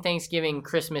Halloween, Thanksgiving,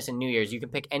 Christmas, and New Year's. You can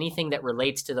pick anything that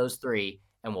relates to those 3,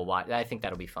 and we'll watch. I think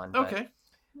that'll be fun. Okay.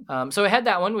 So it had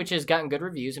that one, which has gotten good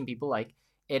reviews and people like.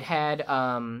 It had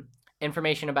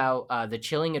information about the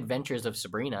chilling adventures of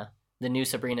Sabrina, the new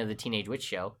Sabrina the Teenage Witch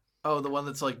show. Oh, the one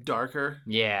that's like darker?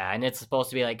 Yeah, and it's supposed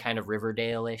to be like kind of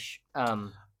Riverdale-ish.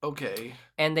 Okay.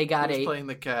 And they got Who's playing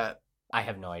the cat? I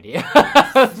have no idea.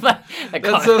 That's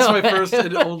my first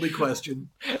and only question.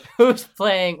 Who's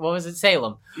playing, what was it,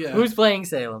 Salem? Yeah. Who's playing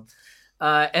Salem?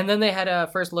 And then they had a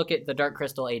first look at the Dark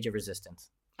Crystal Age of Resistance.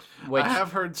 Which, I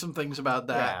have heard some things about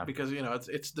that because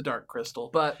it's the Dark Crystal,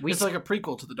 but it's like a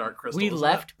prequel to the Dark Crystal. We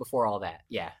left before all that.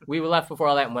 Yeah, we left before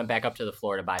all that and went back up to the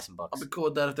floor to buy some books. I'll be cool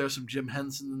with that if there's some Jim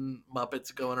Henson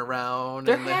Muppets going around.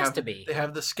 There has to be. They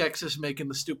have the Skeksis making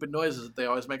the stupid noises that they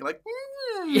always make, like.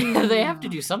 Yeah, they have to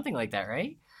do something like that,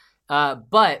 right?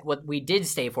 But what we did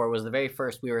stay for was the very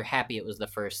first. We were happy it was the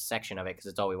first section of it because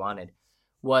it's all we wanted.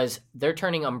 Was they're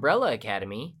turning Umbrella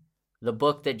Academy. The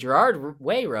book that Gerard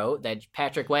Way wrote, that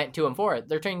Patrick went to him for,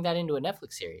 they're turning that into a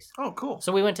Netflix series. Oh, cool.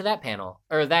 So we went to that panel,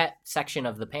 or that section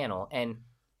of the panel, and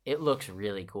it looks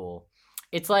really cool.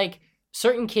 It's like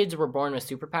certain kids were born with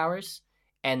superpowers,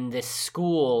 and this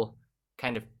school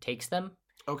kind of takes them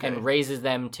and raises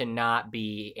them to not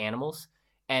be animals.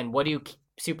 And what do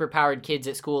superpowered kids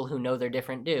at school who know they're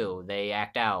different do? They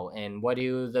act out. And what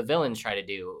do the villains try to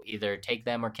do? Either take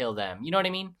them or kill them. You know what I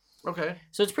mean? Okay.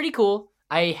 So it's pretty cool.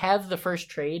 I have the first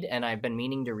trade, and I've been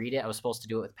meaning to read it. I was supposed to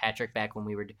do it with Patrick back when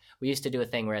we used to do a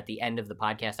thing where at the end of the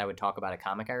podcast I would talk about a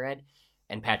comic I read,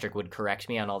 and Patrick would correct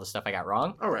me on all the stuff I got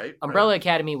wrong. All right. Umbrella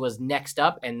Academy was next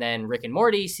up, and then Rick and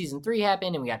Morty season 3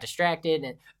 happened, and we got distracted,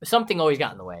 and something always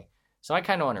got in the way. So I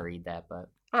kind of want to read that, but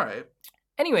all right.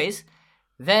 Anyways,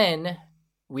 then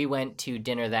we went to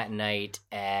dinner that night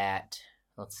at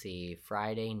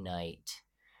Friday night.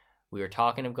 We were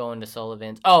talking of going to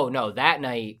Sullivan's. Oh, no, that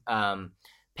night,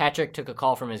 Patrick took a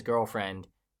call from his girlfriend,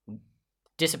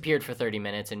 disappeared for 30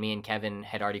 minutes, and me and Kevin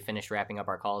had already finished wrapping up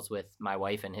our calls with my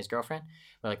wife and his girlfriend.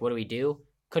 We're like, what do we do?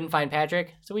 Couldn't find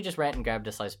Patrick, so we just ran and grabbed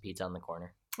a slice of pizza on the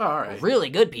corner. Oh, all right. Really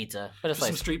good pizza. But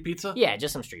some street pizza? Yeah,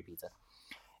 just some street pizza.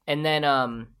 And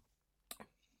then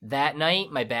that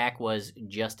night, my back was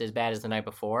just as bad as the night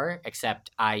before,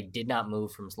 except I did not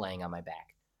move from laying on my back.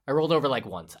 I rolled over like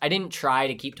once. I didn't try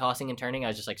to keep tossing and turning. I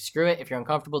was just like, screw it. If you're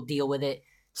uncomfortable, deal with it.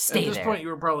 Stay there. At this point, you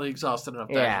were probably exhausted enough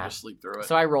to just sleep through it.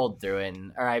 So I rolled through it,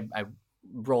 I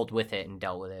rolled with it and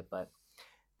dealt with it. But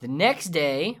the next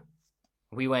day,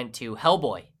 we went to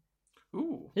Hellboy.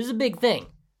 Ooh. This is a big thing.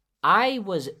 I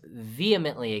was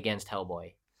vehemently against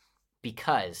Hellboy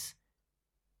because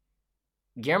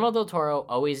Guillermo del Toro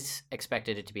always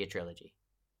expected it to be a trilogy.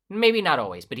 Maybe not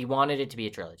always, but he wanted it to be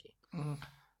a trilogy. Mm-hmm.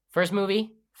 First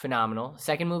movie, phenomenal.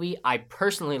 Second movie, I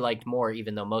personally liked more,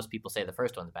 even though most people say the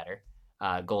first one's better.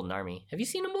 Golden Army. Have you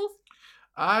seen them both?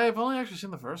 I've only actually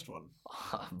seen the first one.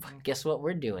 Guess what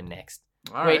we're doing next?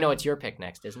 All Wait, right. No, it's your pick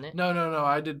next, isn't it? No.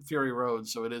 I did Fury Road,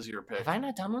 so it is your pick. Have I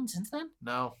not done one since then?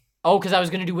 No. Oh, because I was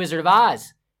going to do Wizard of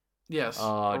Oz. Yes.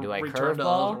 Oh, do I Return to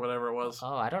curveball? Oz or whatever it was.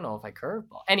 Oh, I don't know if I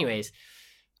curveball. Anyways,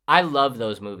 I love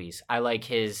those movies. I like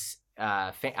his...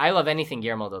 I love anything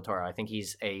Guillermo del Toro. I think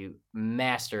he's a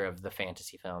master of the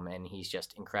fantasy film, and he's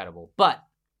just incredible. But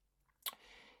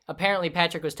apparently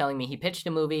Patrick was telling me he pitched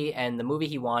a movie, and the movie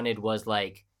he wanted was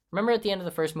like... Remember at the end of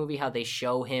the first movie how they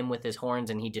show him with his horns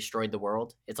and he destroyed the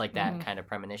world? It's like that kind of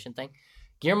premonition thing.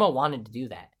 Guillermo wanted to do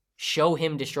that. Show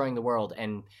him destroying the world,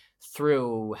 and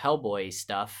through Hellboy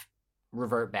stuff,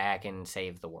 revert back and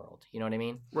save the world. You know what I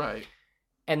mean? Right.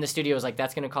 And the studio was like,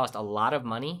 that's going to cost a lot of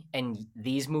money. And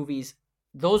those movies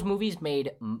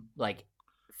made like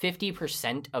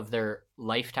 50% of their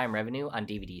lifetime revenue on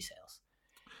DVD sales.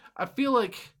 I feel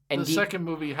like the second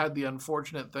movie had the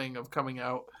unfortunate thing of coming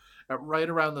out at right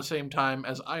around the same time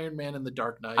as Iron Man and The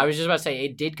Dark Knight. I was just about to say,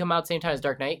 it did come out same time as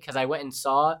Dark Knight, because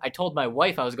I told my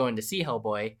wife I was going to see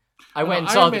Hellboy. I went and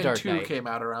saw The Dark Knight. Iron Man 2 came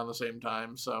out around the same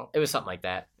time, so... It was something like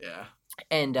that. Yeah.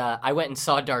 And I went and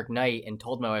saw Dark Knight and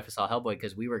told my wife I saw Hellboy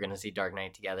because we were going to see Dark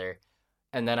Knight together.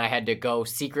 And then I had to go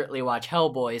secretly watch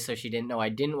Hellboy, so she didn't know I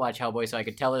didn't watch Hellboy, so I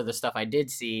could tell her the stuff I did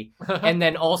see, and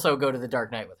then also go to The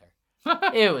Dark Knight with her.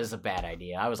 It was a bad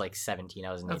idea. I was like 17.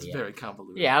 I was an idiot. That's very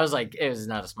convoluted. Yeah, I was like, it was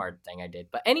not a smart thing I did.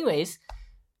 But anyways,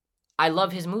 I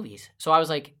love his movies. So I was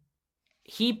like,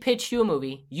 He pitched you a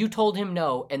movie, you told him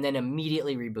no, and then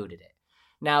immediately rebooted it.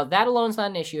 Now, that alone's not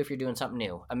an issue if you're doing something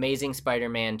new. Amazing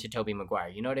Spider-Man to Tobey Maguire.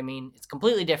 You know what I mean? It's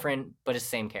completely different, but it's the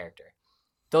same character.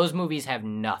 Those movies have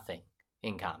nothing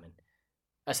in common,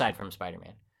 aside from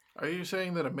Spider-Man. Are you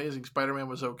saying that Amazing Spider-Man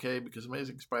was okay because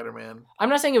Amazing Spider-Man... I'm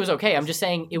not saying it was okay. I'm just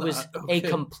saying it was a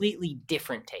completely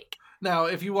different take. Now,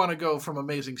 if you want to go from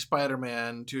Amazing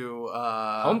Spider-Man to...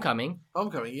 Homecoming,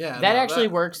 yeah. That actually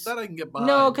works. That I can get behind.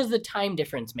 No, because the time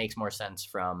difference makes more sense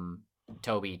from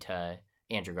Tobey to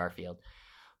Andrew Garfield.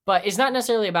 But it's not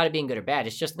necessarily about it being good or bad.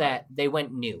 It's just that they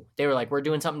went new. They were like, we're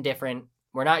doing something different.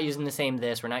 We're not using the same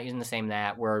this. We're not using the same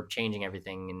that. We're changing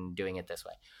everything and doing it this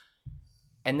way.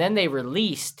 And then they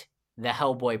released the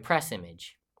Hellboy press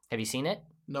image. Have you seen it?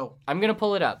 No. I'm going to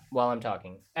pull it up while I'm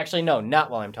talking. Actually, no,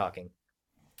 not while I'm talking.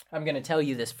 I'm going to tell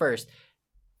you this first.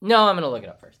 No, I'm going to look it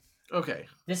up first. Okay.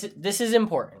 This is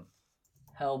important.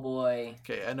 Hellboy.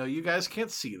 Okay, I know you guys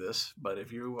can't see this, but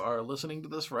if you are listening to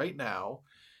this right now,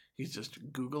 he's just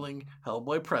Googling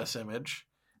Hellboy press image,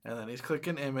 and then he's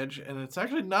clicking image, and it's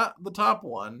actually not the top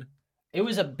one. It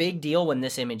was a big deal when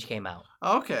this image came out.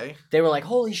 Okay. They were like,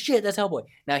 holy shit, that's Hellboy.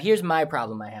 Now, here's my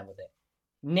problem I have with it.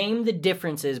 Name the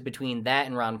differences between that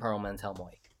and Ron Perlman's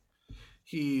Hellboy.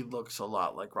 He looks a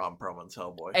lot like Ron Perlman's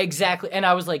Hellboy. Exactly. And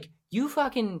I was like, you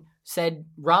fucking said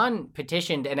Ron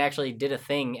petitioned and actually did a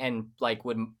thing and like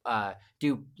would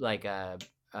do like a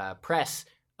press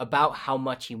about how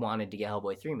much he wanted to get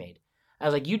Hellboy 3 made. I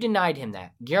was like, you denied him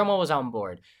that. Guillermo was on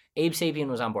board. Abe Sapien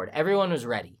was on board. Everyone was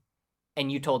ready. And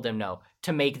you told them no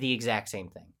to make the exact same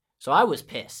thing. So I was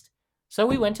pissed. So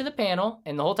we went to the panel,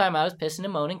 and the whole time I was pissing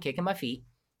and moaning, kicking my feet.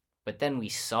 But then we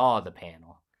saw the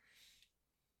panel.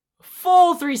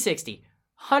 Full 360.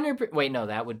 100%. Wait, no,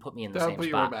 that would put me in the same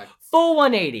spot. Back. Full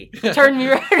 180. Turned me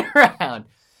right around.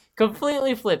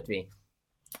 Completely flipped me.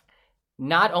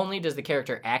 Not only does the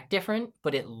character act different,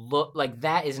 but it look like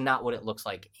that is not what it looks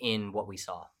like in what we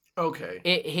saw. Okay.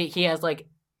 He has like...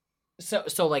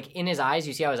 So like in his eyes,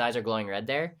 you see how his eyes are glowing red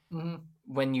there? Mm-hmm.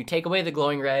 When you take away the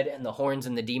glowing red and the horns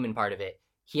and the demon part of it,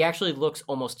 he actually looks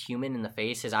almost human in the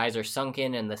face. His eyes are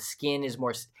sunken and the skin is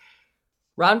more...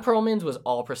 Ron Perlman's was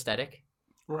all prosthetic.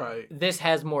 Right. This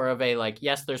has more of a like,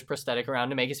 yes, there's prosthetic around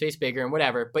to make his face bigger and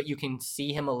whatever, but you can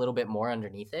see him a little bit more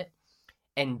underneath it.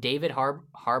 And David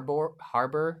Harbour?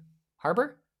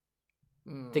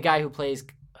 The guy who plays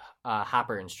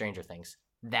Hopper in Stranger Things.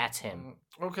 That's him.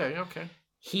 Okay.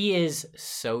 He is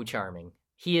so charming.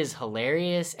 He is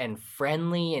hilarious and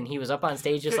friendly, and he was up on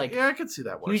stage just like... Yeah, I could see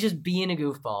that one. He was just being a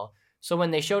goofball. So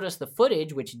when they showed us the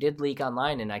footage, which did leak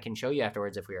online, and I can show you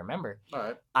afterwards if we remember, all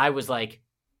right. I was like,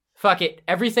 fuck it.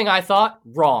 Everything I thought,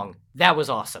 wrong. That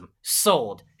was awesome.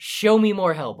 Sold. Show me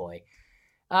more Hellboy.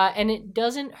 And it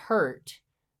doesn't hurt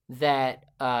that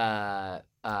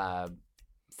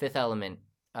Fifth Element,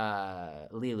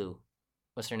 Lilu,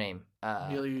 what's her name?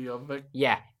 Milla Jovovich?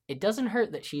 Yeah. It doesn't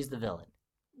hurt that she's the villain.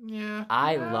 Yeah.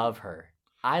 I love her.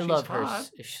 She's love her.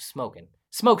 Smoking.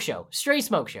 Smoke show. Straight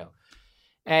smoke show.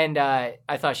 And I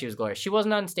thought she was glorious. She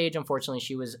wasn't on stage, unfortunately.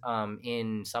 She was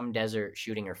in some desert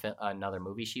shooting another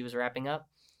movie she was wrapping up.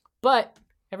 But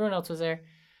everyone else was there.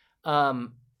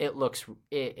 It looks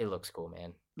cool,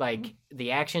 man. Like,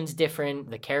 the action's different.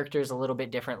 The character's a little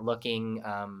bit different looking.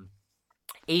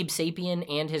 Abe Sapien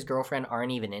and his girlfriend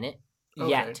aren't even in it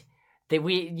yet. They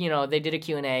did a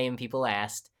Q&A and people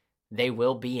asked. They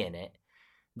will be in it.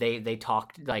 They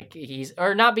talked like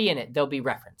not be in it. They'll be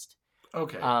referenced.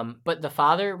 Okay. But the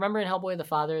father, remember in Hellboy, the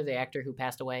father, the actor who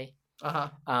passed away?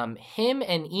 Uh-huh. Him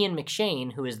and Ian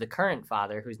McShane, who is the current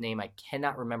father, whose name I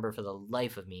cannot remember for the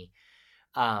life of me,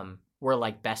 were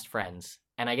like best friends.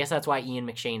 And I guess that's why Ian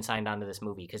McShane signed on to this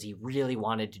movie, because he really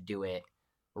wanted to do it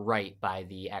right by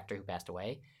the actor who passed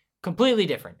away. Completely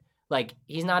different. Like,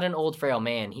 he's not an old, frail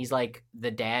man. He's like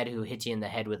the dad who hits you in the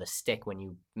head with a stick when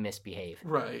you misbehave.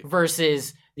 Right.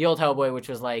 Versus the old Hellboy, which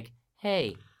was like,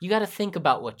 hey, you got to think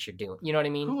about what you're doing. You know what I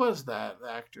mean? Who was that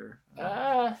actor?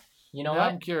 You know now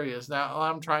what? I'm curious. Now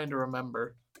I'm trying to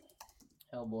remember.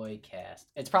 Hellboy cast.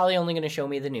 It's probably only going to show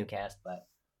me the new cast, but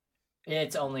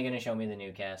it's only going to show me the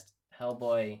new cast.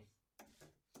 Hellboy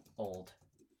old.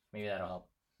 Maybe that'll help.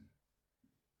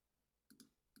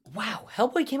 Wow,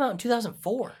 Hellboy came out in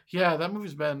 2004. Yeah, that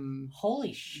movie's been...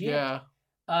 Holy shit. Yeah.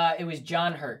 It was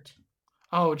John Hurt.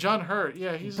 Oh, John Hurt.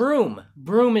 Yeah, he's... Broom.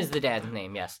 Broom is the dad's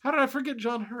name, yes. How did I forget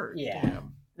John Hurt? Yeah.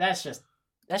 Damn. That's just...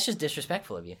 That's just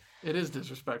disrespectful of you. It is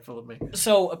disrespectful of me.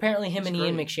 So apparently him He's and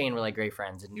Ian great. McShane were like great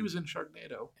friends. And He was in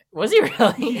Sharknado. Was he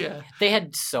really? Yeah. They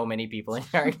had so many people in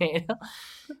Sharknado.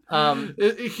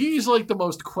 He's like the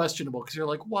most questionable because you're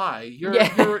like, why? You're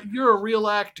Yeah. you're a real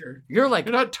actor. You're like,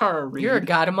 You're not Tara Reid. you're a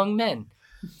god among men.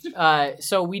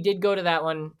 So we did go to that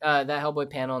one, that Hellboy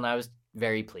panel, and I was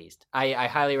very pleased. I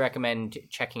highly recommend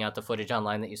checking out the footage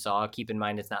online that you saw. Keep in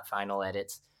mind it's not final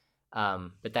edits.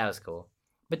 But that was cool.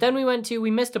 But then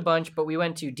we missed a bunch, but we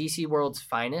went to DC World's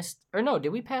Finest. Or no, did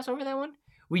we pass over that one?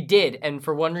 We did, and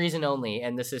for one reason only,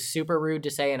 and this is super rude to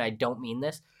say, and I don't mean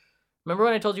this. Remember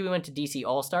when I told you we went to DC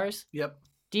All-Stars? Yep.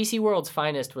 DC World's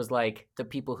Finest was like the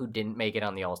people who didn't make it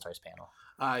on the All-Stars panel.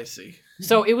 I see.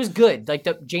 So it was good. Like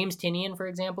the James Tynion, for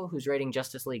example, who's writing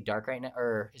Justice League Dark right now,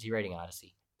 or is he writing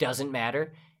Odyssey? Doesn't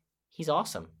matter. He's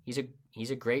awesome. He's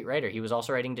a great writer. He was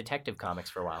also writing Detective Comics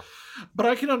for a while. But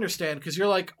I can understand because you're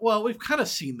like, well, we've kind of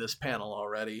seen this panel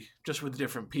already, just with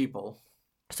different people.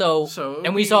 So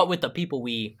and we we saw it with the people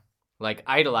we like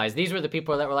idolized. These were the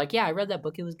people that were like, yeah, I read that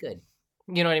book. It was good.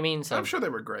 You know what I mean? So I'm sure they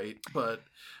were great, but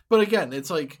again, it's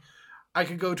like I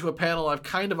could go to a panel I've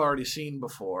kind of already seen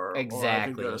before, or I could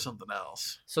Exactly. go to something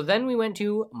else. So then we went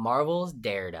to Marvel's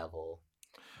Daredevil.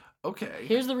 Okay.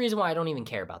 Here's the reason why I don't even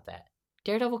care about that.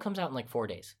 Daredevil comes out in like 4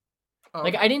 days. Oh,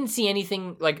 Like I didn't see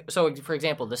anything like so. For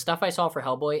example, the stuff I saw for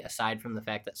Hellboy, aside from the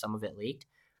fact that some of it leaked,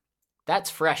 that's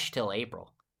fresh till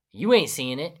April. You ain't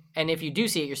seeing it, and if you do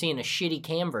see it, you're seeing a shitty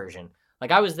cam version.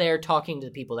 Like I was there talking to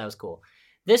the people. That was cool.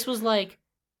 This was like,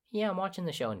 yeah, I'm watching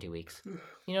the show in 2 weeks.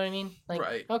 You know what I mean? Like,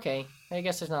 Right. Okay, I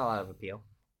guess there's not a lot of appeal.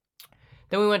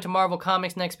 Then we went to Marvel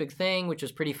Comics' Next Big Thing, which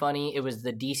was pretty funny. It was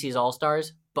the DC's All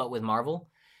Stars, but with Marvel.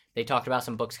 They talked about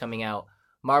some books coming out.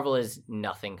 Marvel is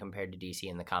nothing compared to DC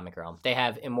in the comic realm. They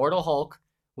have Immortal Hulk,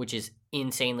 which is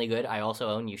insanely good. I also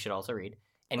own. You should also read.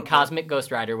 And Okay. Cosmic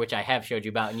Ghost Rider, which I have showed you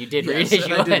about, and you did Yes, read it. and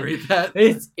You I did went. read that.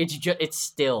 It's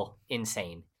still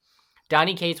insane.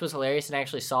 Donnie Cates was hilarious, and I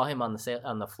actually saw him on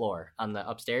the floor on the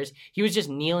upstairs. He was just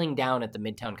kneeling down at the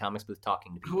Midtown Comics booth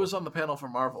talking to people. Who was on the panel for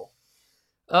Marvel?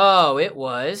 Oh, it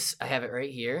was. I have it right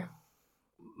here.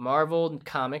 Marvel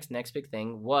Comics Next Big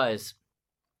Thing was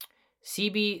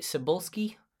C.B.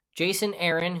 Cebulski, Jason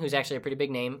Aaron, who's actually a pretty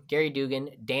big name, Gary Dugan,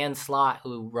 Dan Slott,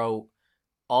 who wrote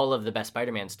all of the best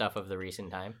Spider-Man stuff of the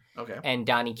recent time, Okay. and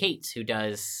Donnie Cates, who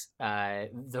does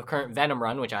the current Venom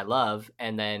run, which I love,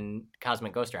 and then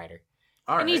Cosmic Ghost Rider.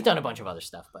 All right. And he's done a bunch of other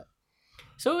stuff, but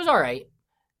so it was all right.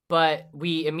 But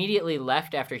we immediately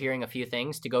left after hearing a few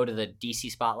things to go to the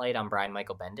DC Spotlight on Brian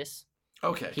Michael Bendis.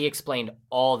 Okay. He explained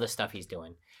all the stuff he's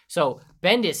doing. So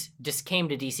Bendis just came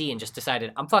to DC and just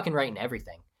decided, I'm fucking writing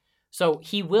everything. So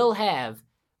he will have,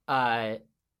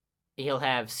 he'll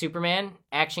have Superman,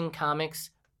 Action Comics,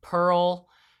 Pearl,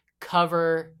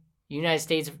 Cover, United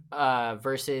States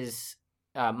versus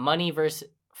Money versus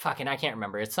fucking I can't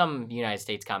remember. It's some United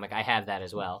States comic. I have that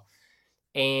as well,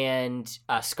 and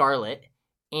Scarlet.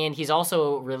 And he's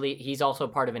also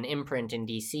part of an imprint in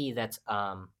DC that's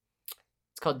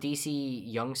it's called DC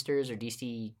Youngsters or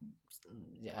DC.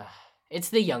 It's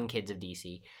the young kids of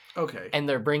DC, Okay. and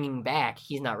they're bringing back.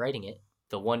 He's not writing it.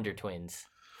 The Wonder Twins.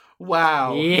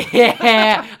 Wow.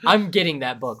 Yeah, I'm getting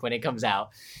that book when it comes out.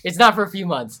 It's not for a few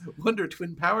months. Wonder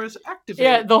Twin powers activate.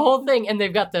 Yeah, the whole thing, and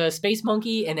they've got the Space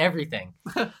Monkey and everything,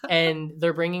 and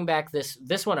they're bringing back this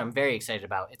one. I'm very excited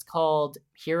about. It's called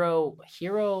Hero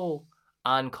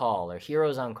on Call or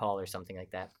Heroes on Call or something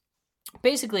like that.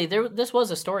 Basically, this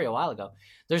was a story a while ago.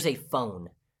 There's a phone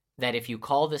that if you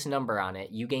call this number on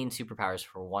it, you gain superpowers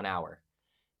for 1 hour.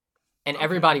 And Okay.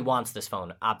 everybody wants this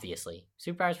phone, obviously.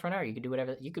 Superpowers for an hour, you could do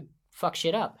whatever. You could fuck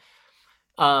shit up.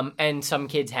 And some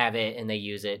kids have it, and they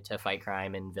use it to fight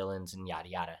crime and villains and yada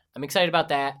yada. I'm excited about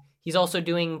that. He's also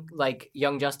doing, like,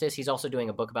 Young Justice. He's also doing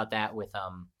a book about that with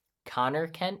Connor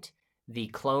Kent, the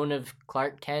clone of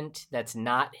Clark Kent that's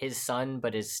not his son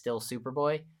but is still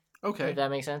Superboy. Okay. If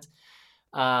that makes sense.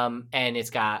 And it's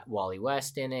got Wally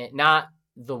West in it. Not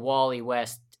the Wally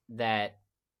West that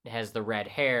has the red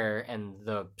hair and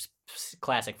the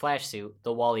classic Flash suit.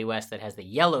 The Wally West that has the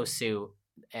yellow suit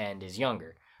and is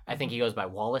younger. I think he goes by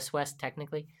Wallace West,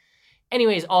 technically.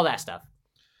 Anyways, all that stuff.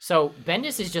 So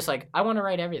Bendis is just like, I want to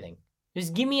write everything.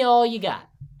 Just give me all you got.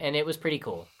 And it was pretty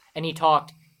cool. And he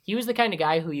talked. He was the kind of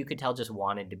guy who you could tell just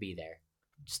wanted to be there.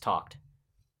 Just talked.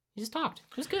 He just talked.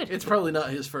 It was good. It's probably not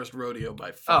his first rodeo by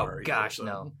Oh, far. either, gosh, so-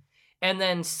 no. And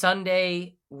then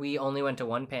Sunday, we only went to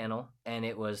one panel, and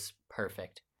it was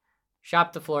perfect.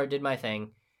 Shopped the floor, did my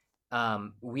thing.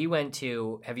 We went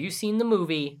to, have you seen the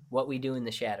movie What We Do in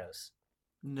the Shadows?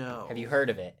 No. Have you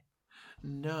heard of it?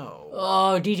 No.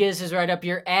 Oh, DJ, this is right up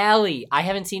your alley. I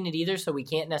haven't seen it either, so we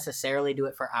can't necessarily do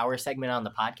it for our segment on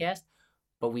the podcast,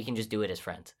 but we can just do it as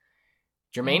friends.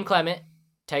 Jermaine Clement,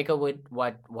 Taika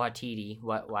Waititi,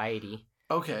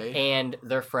 Okay. and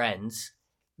their friends,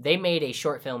 they made a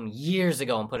short film years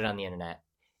ago and put it on the internet.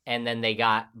 And then they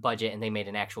got budget and they made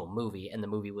an actual movie, and the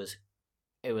movie was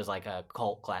like a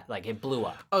cult class, like it blew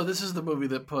up. Oh, this is the movie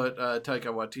that put Taika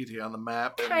Waititi on the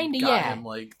map and Kinda, got yeah. him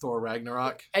like Thor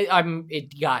Ragnarok.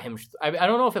 It got him. I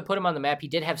don't know if it put him on the map. He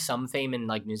did have some fame in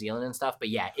like New Zealand and stuff, but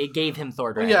yeah, it gave him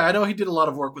Thor. Well, yeah, I know he did a lot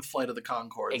of work with Flight of the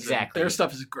Conchords. Exactly. Their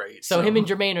stuff is great. So him and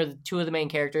Jermaine are the two of the main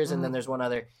characters, and then there's one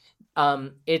other.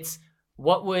 It's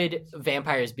what would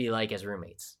vampires be like as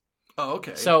roommates? Oh,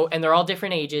 okay. So, and they're all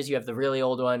different ages. You have the really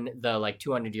old one, the like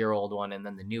 200-year-old one, and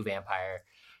then the new vampire.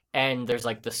 And there's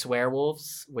like the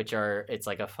swearwolves, which are, it's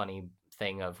like a funny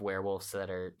thing of werewolves that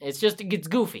are, it's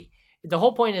goofy. The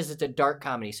whole point is it's a dark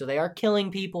comedy. So they are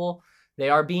killing people. They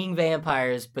are being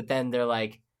vampires, but then they're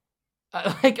like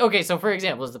okay, so for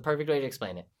example, is the perfect way to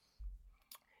explain it.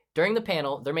 During the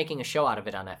panel, they're making a show out of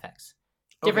it on FX.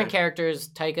 Different characters.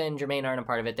 Taika and Jermaine aren't a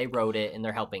part of it. They wrote it and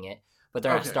they're helping it, but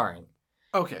they're not starring.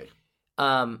 Okay.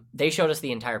 They showed us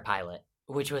the entire pilot,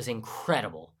 which was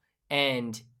incredible.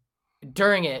 And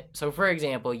during it, so for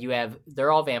example,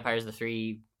 they're all vampires, the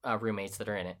three roommates that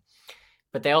are in it.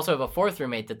 But they also have a fourth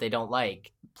roommate that they don't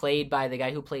like, played by the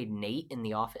guy who played Nate in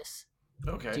The Office.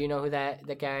 Okay. Do you know who that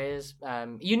guy is?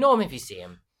 You know him if you see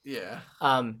him. Yeah.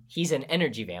 He's an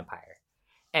energy vampire.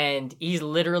 And he's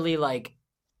literally like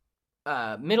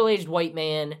middle-aged white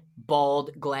man,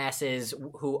 bald, glasses,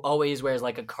 who always wears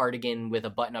like a cardigan with a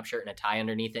button-up shirt and a tie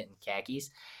underneath it and khakis.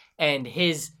 And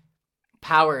his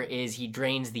power is he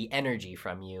drains the energy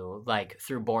from you, like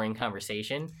through boring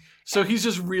conversation. So he's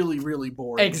just really, really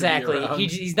boring. Exactly.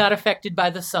 He's not affected by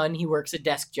the sun. He works a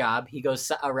desk job. He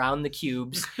goes around the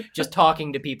cubes just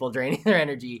talking to people, draining their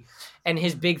energy. And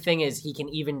his big thing is he can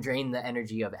even drain the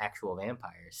energy of actual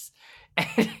vampires.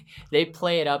 And they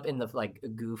play it up in the like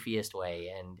goofiest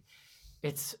way, and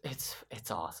it's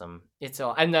awesome.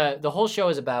 And the whole show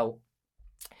is about,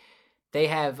 they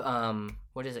have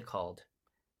what is it called?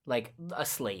 Like a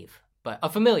slave, but a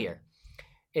familiar.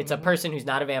 It's a person who's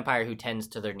not a vampire who tends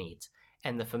to their needs.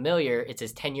 And the familiar, it's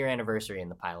his 10-year anniversary in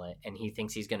the pilot, and he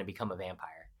thinks he's going to become a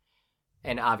vampire.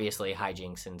 And obviously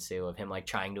hijinks ensue of him like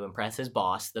trying to impress his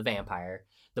boss, the vampire.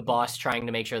 The boss trying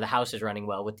to make sure the house is running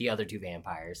well with the other two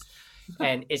vampires.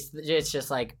 And it's just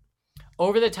like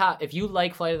over the top. If you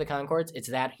like Flight of the Conchords,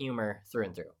 it's that humor through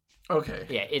and through. Okay.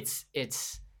 Yeah,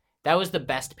 it's that was the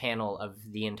best panel of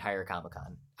the entire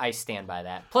Comic-Con. I stand by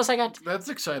that. Plus, I got That's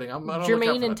exciting.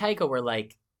 Jermaine and Taika were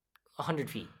like 100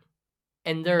 feet,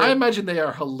 and I imagine they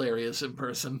are hilarious in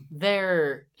person.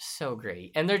 they're so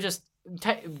great, and they're just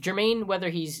Jermaine. Whether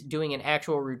he's doing an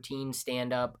actual routine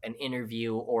stand-up, an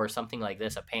interview, or something like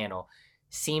this, a panel,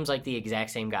 seems like the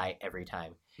exact same guy every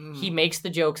time. He makes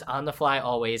the jokes on the fly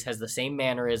always, has the same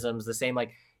mannerisms, the same like,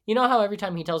 you know how every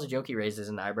time he tells a joke he raises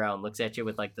an eyebrow and looks at you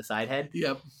with like the side head?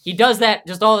 Yep. He does that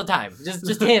just all the time.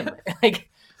 Just him. Like,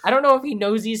 I don't know if he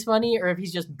knows he's funny or if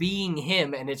he's just being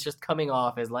him and it's just coming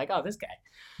off as like, oh, this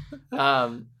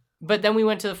guy. But then we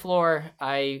went to the floor.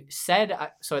 I said,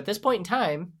 so at this point in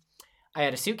time, I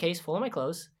had a suitcase full of my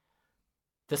clothes,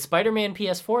 the Spider-Man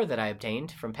PS4 that I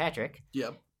obtained from Patrick,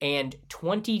 Yep. and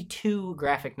 22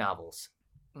 graphic novels.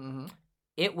 Mm-hmm.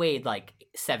 It weighed like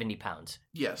 70 pounds.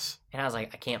 Yes. And I was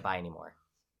like, I can't buy anymore.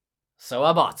 So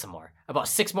I bought some more. I bought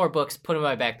 6 more books, put them in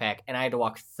my backpack, and I had to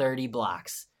walk 30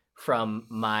 blocks from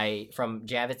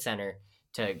Javits Center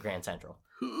to Grand Central.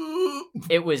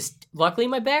 It was, luckily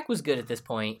my back was good at this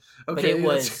point, but Okay, it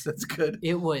was, that's good.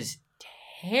 it was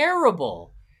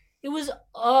terrible. It was,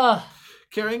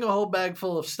 Carrying a whole bag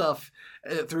full of stuff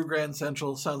through Grand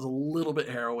Central sounds a little bit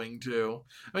harrowing too.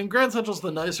 I mean, Grand Central's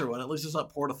the nicer one. At least it's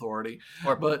not Port Authority.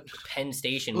 But Penn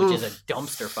Station, which is a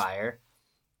dumpster fire.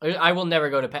 I will never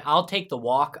go to Penn. I'll take the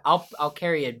walk. I'll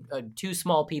carry 2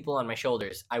 small people on my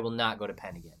shoulders. I will not go to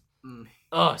Penn again.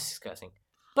 Oh, it's disgusting.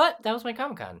 But that was my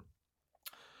Comic-Con.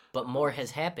 But more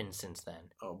has happened since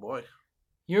then. Oh boy.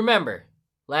 You remember,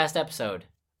 last episode,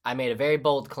 I made a very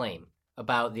bold claim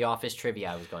about the Office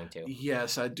trivia I was going to.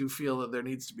 Yes, I do feel that there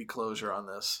needs to be closure on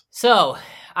this. So,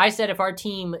 I said if our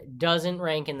team doesn't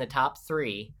rank in the top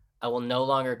 3, I will no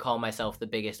longer call myself the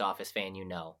biggest Office fan you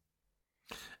know.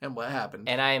 And what happened?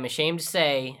 And I am ashamed to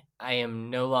say I am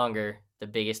no longer the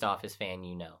biggest Office fan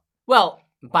you know. Well,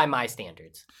 by my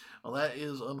standards. Well, that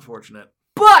is unfortunate.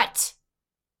 But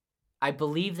I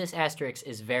believe this asterisk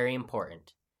is very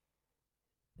important.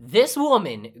 This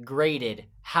woman graded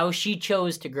how she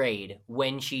chose to grade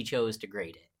when she chose to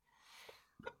grade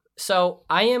it. So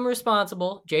I am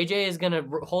responsible. JJ is going to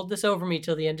hold this over me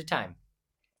till the end of time.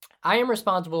 I am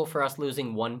responsible for us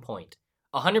losing 1 point.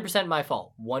 100% my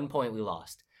fault. 1 point we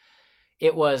lost.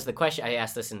 It was the question. I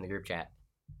asked this in the group chat.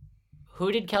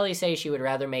 Who did Kelly say she would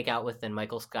rather make out with than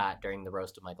Michael Scott during the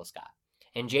roast of Michael Scott?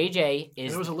 And JJ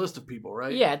is... And it was a list of people,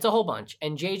 right? Yeah, it's a whole bunch.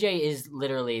 And JJ is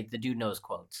literally the dude knows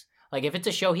quotes. Like, if it's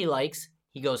a show he likes,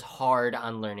 he goes hard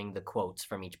on learning the quotes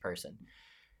from each person.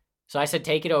 So I said,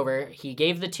 take it over. He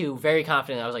gave the 2 very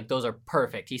confident. I was like, those are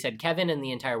perfect. He said, Kevin and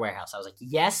the entire warehouse. I was like,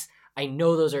 yes, I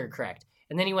know those are correct.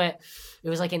 And then he went, it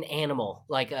was like an animal,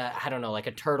 like I don't know, like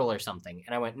a turtle or something.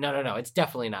 And I went, no, it's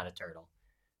definitely not a turtle.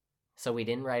 So we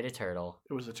didn't write a turtle.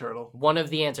 It was a turtle. One of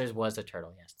the answers was a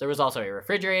turtle, yes. There was also a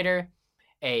refrigerator,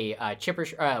 a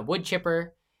wood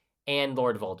chipper, and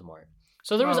Lord Voldemort.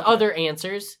 So there was other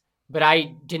answers, but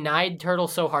I denied turtle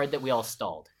so hard that we all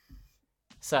stalled.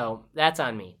 So that's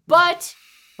on me. But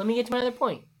let me get to my other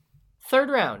point. Third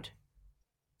round.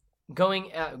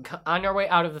 Going on our way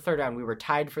out of the third round, we were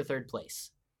tied for third place,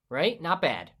 right? Not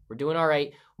bad. We're doing all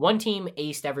right. One team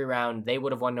aced every round. They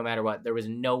would have won no matter what. There was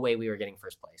no way we were getting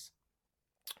first place,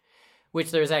 which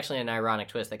there's actually an ironic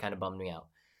twist that kind of bummed me out.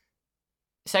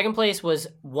 Second place was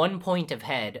 1 point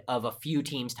ahead of a few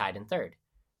teams tied in third.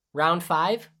 Round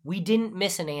 5, we didn't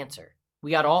miss an answer.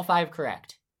 We got all 5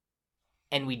 correct,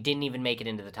 and we didn't even make it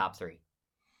into the top 3.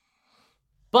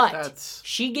 But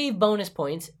she gave bonus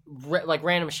points, like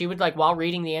random. She would, like, while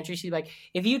reading the entry, she'd be like,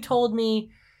 if you told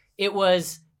me it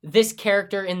was this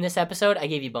character in this episode, I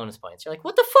gave you bonus points. You're like,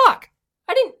 what the fuck?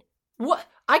 What?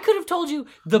 I could have told you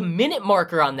the minute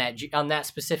marker on that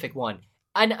specific one.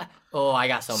 I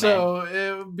got so mad. So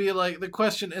it would be like the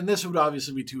question, and this would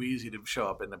obviously be too easy to show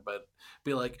up in it, but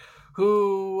be like,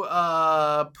 who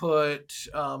put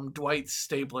Dwight's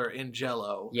stapler in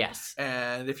Jell-O? Yes.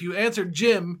 And if you answered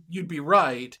Jim, you'd be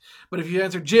right. But if you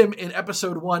answered Jim in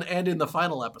episode 1 and in the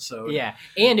final episode, yeah,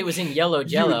 and it was in yellow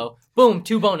Jell-O, boom,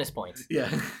 2 bonus points. Yeah.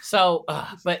 So,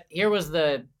 but here was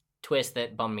the twist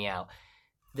that bummed me out.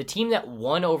 The team that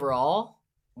won overall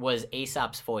was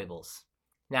Aesop's Foibles.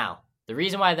 Now, the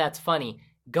reason why that's funny,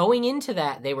 going into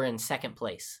that, they were in second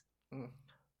place.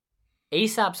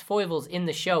 Aesop's Foibles in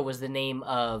the show was the name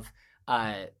of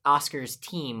Oscar's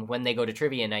team when they go to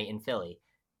trivia night in Philly.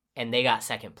 And they got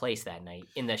second place that night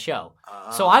in the show.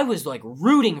 So I was, like,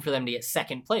 rooting for them to get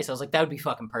second place. I was like, that would be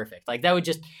fucking perfect. Like, that would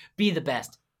just be the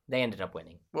best. They ended up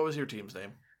winning. What was your team's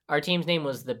name? Our team's name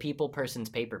was the People Persons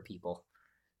Paper People.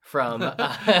 From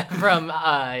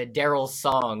Daryl's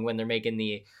song when they're making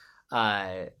the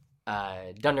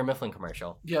Dunder Mifflin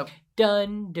commercial. Yep.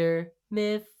 Dunder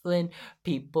Mifflin,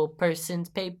 people, persons,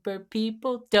 paper,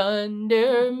 people.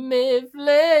 Dunder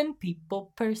Mifflin,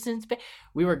 people, persons,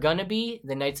 We were gonna be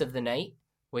the Knights of the Night,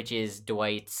 which is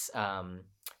Dwight's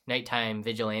nighttime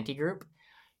vigilante group.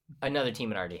 Another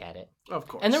team had already had it. Of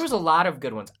course. And there was a lot of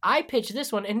good ones. I pitched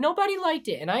this one, and nobody liked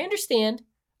it. And I understand.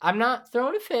 I'm not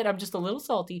throwing a fit. I'm just a little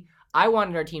salty. I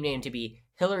wanted our team name to be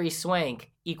Hillary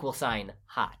Swank =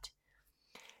 hot.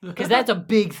 Because that's a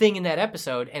big thing in that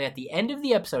episode. And at the end of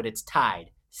the episode, it's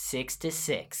tied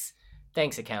 6-6.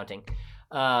 Thanks, accounting.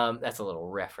 That's a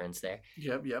little reference there.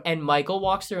 Yep. And Michael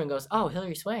walks through and goes, oh,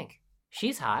 Hillary Swank.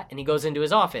 She's hot. And he goes into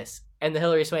his office. And the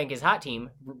Hillary Swank is hot team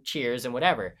cheers and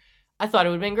whatever. I thought it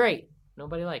would have been great.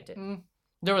 Nobody liked it.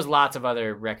 There was lots of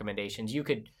other recommendations.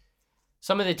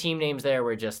 Some of the team names there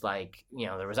were just like,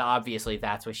 there was obviously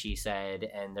That's What She Said,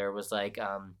 and there was like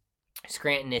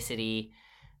Scrantonicity,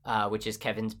 which is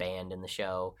Kevin's band in the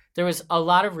show. There was a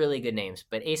lot of really good names,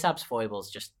 but Aesop's Foibles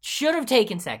just should have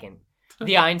taken second.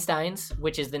 The Einsteins,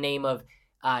 which is the name of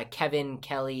Kevin,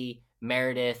 Kelly,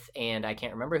 Meredith, and I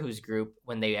can't remember whose group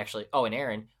and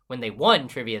Aaron, when they won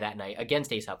trivia that night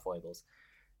against Aesop Foibles.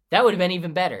 That would have been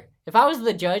even better. If I was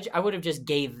the judge, I would have just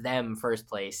gave them first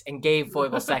place and gave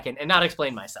Foible second and not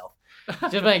explained myself.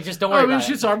 Just don't worry about it.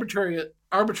 It's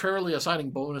arbitrarily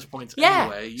assigning bonus points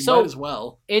anyway. You might as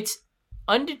well. It's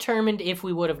undetermined if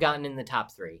we would have gotten in the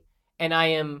top 3. And I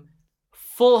am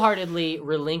full-heartedly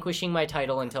relinquishing my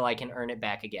title until I can earn it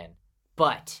back again.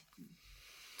 But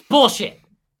it's bullshit.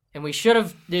 And we should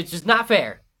have... It's just not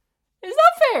fair. It's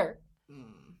not fair.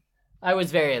 I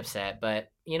was very upset, but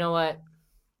you know what?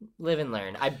 Live and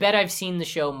learn. I bet I've seen the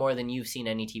show more than you've seen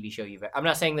any TV show you've ever... I'm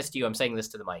not saying this to you. I'm saying this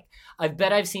to the mic. I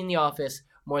bet I've seen The Office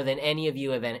more than any of you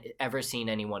have ever seen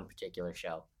any one particular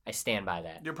show. I stand by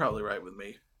that. You're probably right with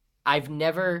me. I've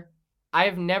never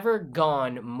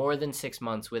gone more than 6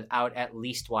 months without at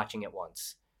least watching it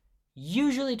once.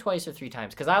 Usually twice or 3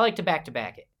 times, because I like to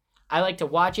back-to-back it. I like to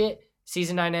watch it,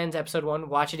 season 9 ends, episode 1,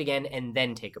 watch it again, and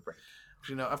then take a break.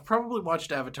 I've probably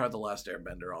watched Avatar: The Last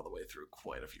Airbender all the way through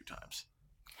quite a few times.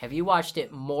 Have you watched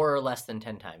it more or less than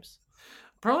 10 times?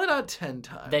 Probably not 10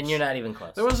 times. Then you're not even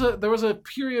close. There was a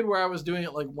period where I was doing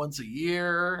it like once a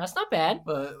year. That's not bad.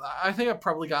 But I think I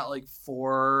probably got like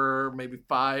 4, maybe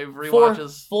 5 4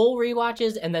 rewatches. full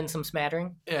rewatches and then some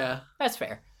smattering. Yeah. That's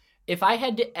fair. If I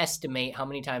had to estimate how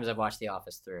many times I've watched The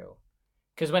Office through,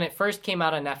 because when it first came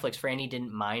out on Netflix, Franny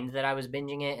didn't mind that I was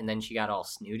binging it, and then she got all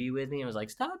snooty with me and was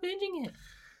like, "Stop binging it."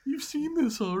 You've seen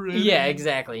this already. Yeah,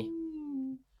 exactly.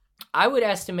 I would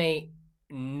estimate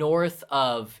north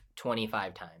of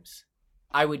 25 times.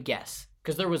 I would guess.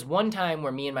 Because there was one time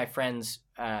where me and my friends,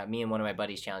 me and one of my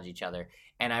buddies challenged each other,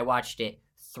 and I watched it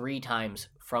 3 times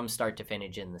from start to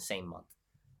finish in the same month.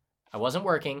 I wasn't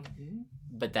working,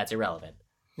 but that's irrelevant.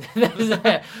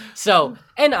 So,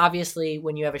 and obviously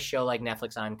when you have a show like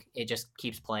Netflix on, it just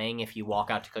keeps playing if you walk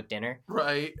out to cook dinner.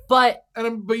 Right. But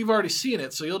you've already seen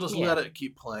it, so you'll just let it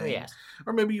keep playing. Yes.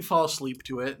 Or maybe you fall asleep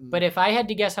to it. But if I had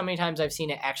to guess how many times I've seen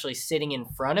it actually sitting in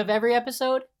front of every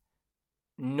episode,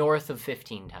 north of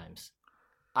 15 times.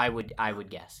 I would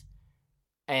guess.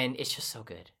 And it's just so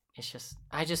good.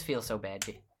 I just feel so bad.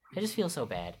 I just feel so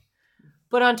bad.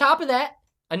 But on top of that,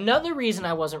 another reason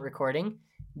I wasn't recording,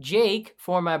 Jake,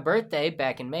 for my birthday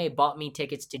back in May, bought me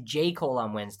tickets to J. Cole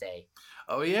on Wednesday.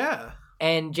 Oh, yeah.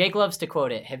 And Jake loves to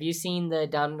quote it. Have you seen the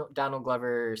Donald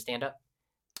Glover stand-up?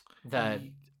 I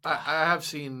have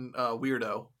seen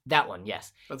Weirdo. That one,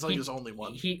 yes. That's like his only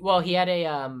one. He had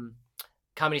a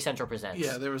Comedy Central Presents.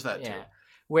 Yeah, there was that too.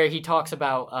 Where he talks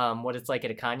about what it's like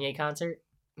at a Kanye concert.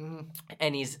 Mm-hmm.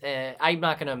 And he's, I'm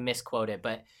not going to misquote it,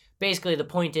 but basically the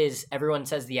point is everyone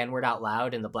says the N-word out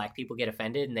loud and the black people get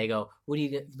offended and they go,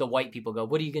 the white people go,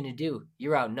 "What are you going to do?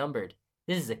 You're outnumbered.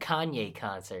 This is a Kanye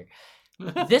concert."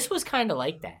 This was kind of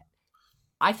like that.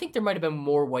 I think there might have been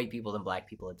more white people than black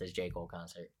people at this J. Cole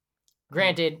concert.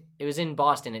 Granted, it was in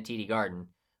Boston at TD Garden,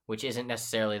 which isn't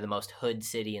necessarily the most hood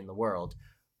city in the world,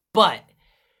 but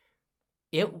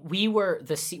we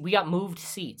got moved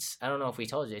seats. I don't know if we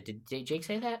told you. Did Jake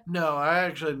say that? No, I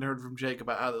actually hadn't heard from Jake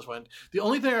about how this went. The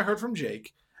only thing I heard from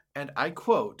Jake, and I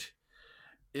quote,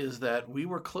 is that we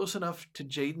were close enough to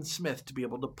Jaden Smith to be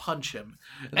able to punch him.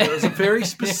 And there was a very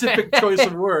specific choice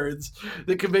of words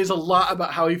that conveys a lot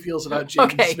about how he feels about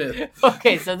Jaden Smith.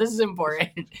 Okay, so this is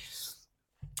important.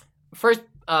 First,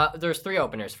 there's 3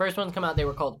 openers. First ones come out, they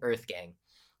were called Earth Gang.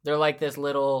 They're like this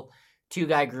little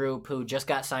 2-guy group who just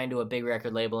got signed to a big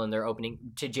record label, and they're opening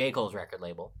to J. Cole's record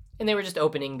label. And they were just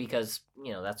opening because,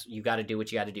 that's you got to do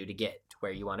what you got to do to get to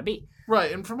where you want to be.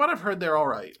 Right, and from what I've heard, they're all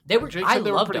right. Jake said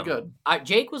they were pretty good.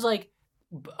 Jake was like,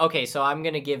 okay, so I'm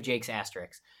gonna give Jake's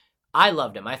asterisks. I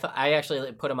loved him. I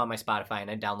actually put him on my Spotify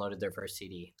and I downloaded their first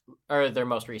CD, or their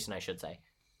most recent, I should say.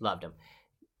 Loved him.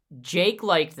 Jake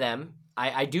liked them.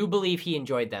 I do believe he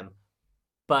enjoyed them,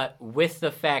 but with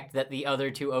the fact that the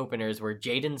other 2 openers were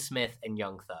Jaden Smith and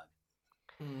Young Thug.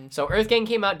 So Earth Gang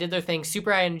came out, did their thing,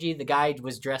 super high energy. The guy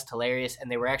was dressed hilarious,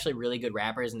 and they were actually really good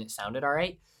rappers, and it sounded all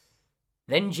right.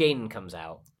 Then Jaden comes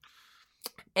out,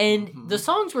 and the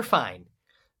songs were fine,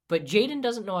 but Jaden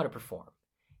doesn't know how to perform.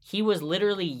 He was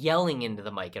literally yelling into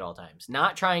the mic at all times,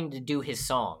 not trying to do his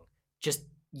song, just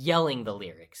yelling the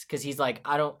lyrics, because he's like,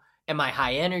 am I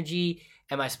high energy?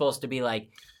 Am I supposed to be like,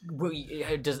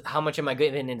 how much am I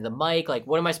giving into the mic? Like,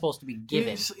 what am I supposed to be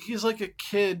giving? He's like a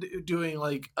kid doing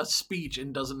like a speech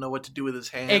and doesn't know what to do with his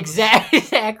hands.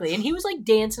 Exactly. And he was like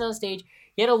dancing on stage.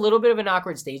 He had a little bit of an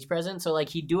awkward stage presence. So like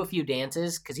he'd do a few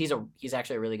dances because he's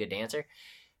actually a really good dancer.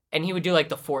 And he would do like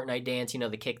the Fortnite dance,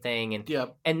 the kick thing.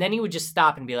 And then he would just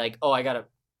stop and be like, "Oh,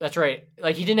 that's right."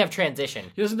 Like he didn't have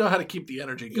transition. He doesn't know how to keep the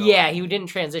energy going. Yeah, he didn't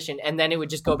transition. And then it would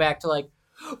just go back to like,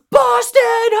 "Boston,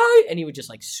 hi!" And he would just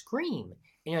like scream.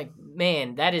 And you're like,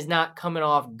 man, that is not coming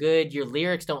off good. Your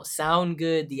lyrics don't sound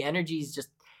good. The energy's just,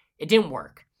 it didn't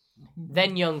work.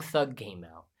 Then Young Thug came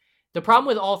out. The problem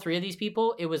with all 3 of these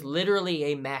people, it was literally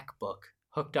a MacBook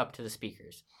hooked up to the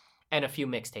speakers and a few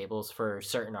mixtables for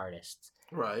certain artists.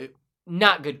 Right.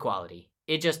 Not good quality.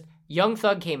 It just, Young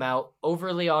Thug came out,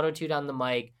 overly auto-tuned on the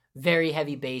mic, very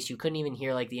heavy bass. You couldn't even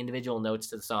hear like the individual notes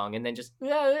to the song, and then just.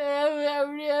 Have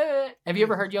you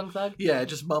ever heard Young Thug? Yeah,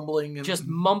 just mumbling. Just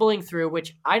mumbling through,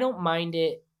 which I don't mind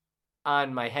it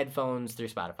on my headphones through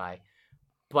Spotify,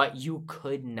 but you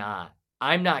could not.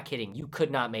 I'm not kidding. You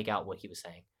could not make out what he was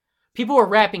saying. People were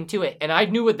rapping to it, and I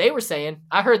knew what they were saying.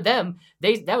 I heard them.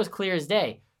 That was clear as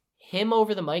day. Him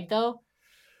over the mic though.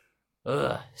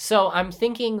 Ugh. So I'm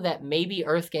thinking that maybe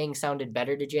Earth Gang sounded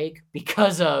better to Jake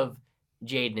because of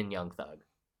Jaden and Young Thug.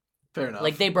 Fair enough.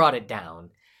 Like, they brought it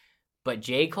down. But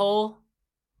J. Cole,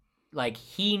 like,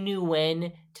 he knew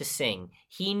when to sing.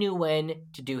 He knew when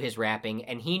to do his rapping.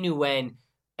 And he knew when,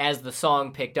 as the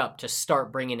song picked up to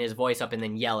start bringing his voice up and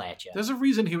then yell at you. There's a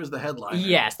reason he was the headliner.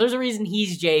 Yes, there's a reason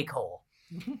he's J. Cole.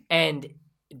 And,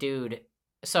 dude,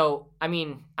 so, I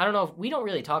mean, I don't know if we don't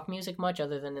really talk music much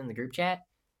other than in the group chat.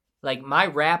 Like, my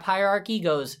rap hierarchy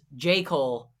goes J.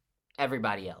 Cole,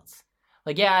 everybody else.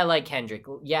 Like, yeah, I like Kendrick.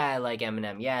 Yeah, I like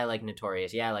Eminem. Yeah, I like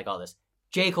Notorious. Yeah, I like all this.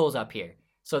 J. Cole's up here.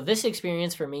 So this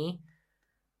experience for me,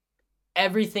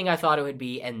 everything I thought it would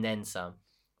be and then some.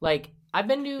 Like, I've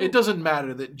been to... It doesn't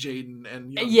matter that Jaden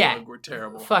and Young Thug were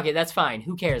terrible. Fuck it, that's fine.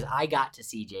 Who cares? I got to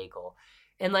see J. Cole.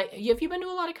 And, like, have you been to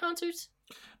a lot of concerts?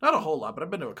 Not a whole lot, but I've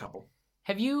been to a couple.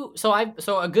 Have you... So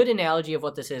a good analogy of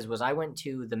what this is was I went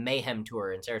to the Mayhem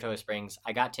Tour in Saratoga Springs.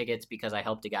 I got tickets because I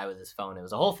helped a guy with his phone. It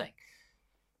was a whole thing.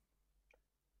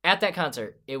 At that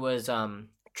concert, it was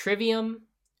Trivium.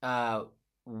 What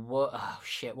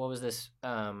was this?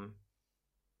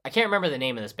 I can't remember the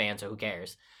name of this band, so who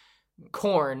cares?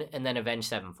 Korn, and then Avenged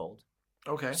Sevenfold.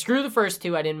 Okay. Screw the first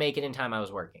two. I didn't make it in time. I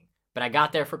was working. But I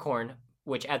got there for Korn,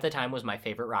 which at the time was my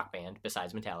favorite rock band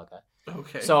besides Metallica.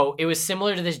 Okay. So it was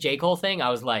similar to this J. Cole thing. I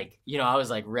was like,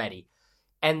 ready.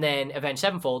 And then Avenged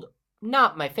Sevenfold,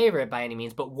 not my favorite by any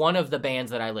means, but one of the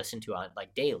bands that I listen to on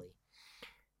like daily.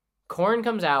 Korn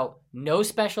comes out, no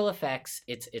special effects.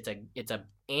 It's a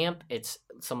amp, it's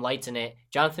some lights in it.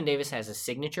 Jonathan Davis has his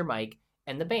signature mic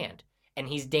and the band. And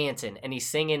he's dancing, and he's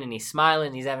singing, and he's smiling,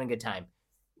 and he's having a good time.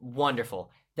 Wonderful.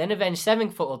 Then Avenged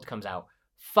Sevenfold comes out.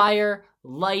 Fire,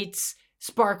 lights,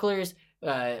 sparklers,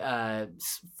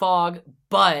 fog,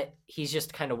 but he's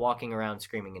just kind of walking around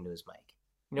screaming into his mic.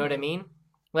 You know what I mean?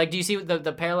 Like, do you see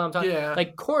the parallel I'm talking about? Yeah.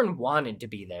 Like, Korn wanted to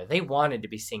be there. They wanted to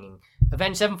be singing.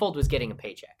 Avenged Sevenfold was getting a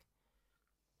paycheck.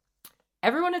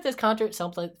 Everyone at this concert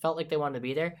felt like they wanted to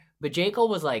be there, but J. Cole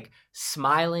was, like,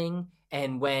 smiling,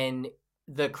 and when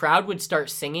the crowd would start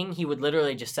singing, he would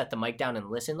literally just set the mic down and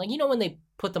listen. Like, you know when they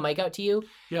put the mic out to you?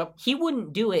 Yep. He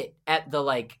wouldn't do it at the,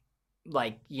 like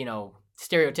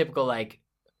stereotypical,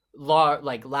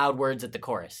 loud words at the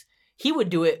chorus. He would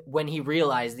do it when he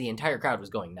realized the entire crowd was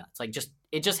going nuts. Like,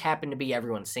 it just happened to be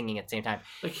everyone singing at the same time.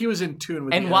 Like, he was in tune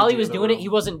with and while he was doing it, he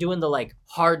wasn't doing the, like,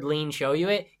 hard, lean show you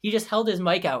it. He just held his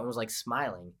mic out and was, like,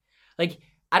 smiling. Like,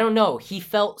 I don't know. He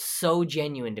felt so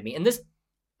genuine to me. And this,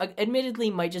 admittedly,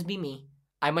 might just be me.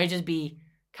 I might just be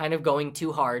kind of going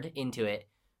too hard into it.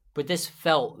 But this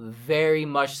felt very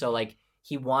much so like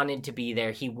he wanted to be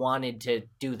there. He wanted to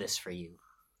do this for you.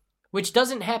 Which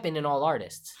doesn't happen in all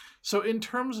artists. So in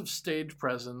terms of stage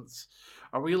presence,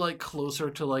 are we like closer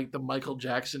to like the Michael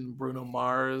Jackson, Bruno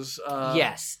Mars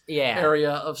yes. Yeah.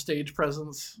 area of stage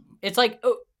presence? It's like...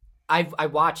 I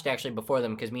watched actually before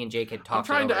them because me and Jake had talked.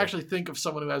 I'm trying to actually think of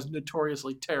someone who has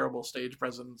notoriously terrible stage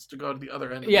presence to go to the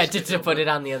other end. Yeah, to put it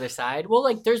on the other side. Well,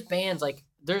 like there's bands like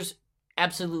there's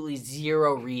absolutely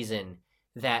zero reason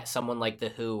that someone like The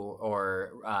Who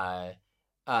or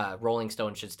Rolling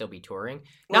Stones should still be touring.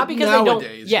 Well, not because nowadays,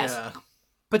 they don't. Yes, yeah.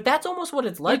 but that's almost what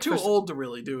it's like. They're too old to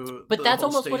really do. But that's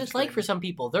almost what it's like for some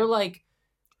people. They're like,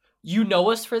 you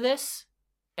know us for this,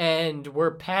 and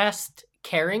we're past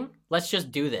caring. Let's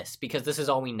just do this because this is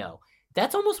all we know.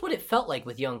 That's almost what it felt like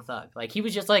with Young Thug. Like, he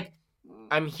was just like,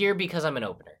 I'm here because I'm an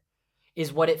opener,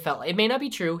 is what it felt like. It may not be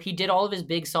true. He did all of his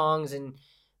big songs and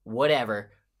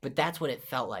whatever, but that's what it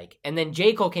felt like. And then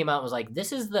J. Cole came out and was like,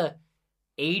 this is the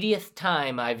 80th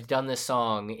time I've done this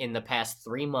song in the past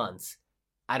 3 months.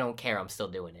 I don't care. I'm still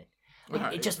doing it. Like,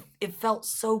 Right. It felt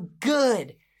so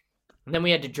good. And then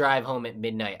we had to drive home at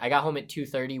midnight. I got home at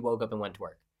 2:30, woke up and went to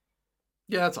work.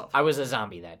 Yeah, that's all. I was a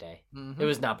zombie that day. Mm-hmm. It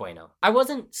was not bueno. I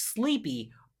wasn't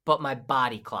sleepy, but my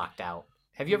body clocked out.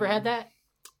 Have you ever had that?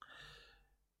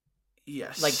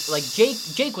 Yes. Like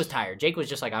Jake was tired. Jake was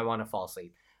just like, I want to fall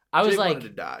asleep. I was Jake like, wanted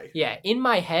to die. yeah, in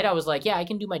my head, I was like, yeah, I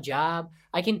can do my job.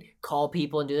 I can call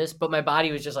people and do this. But my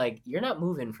body was just like, you're not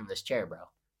moving from this chair, bro.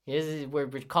 We're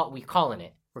calling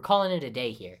it. We're calling it a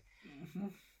day here. Mm-hmm.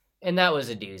 And that was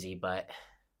a doozy, but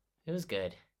it was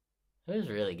good. It was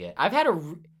really good.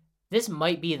 This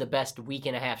might be the best week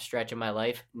and a half stretch of my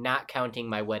life, not counting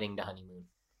my wedding to honeymoon.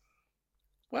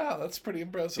 Wow, that's pretty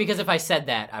impressive. Because if I said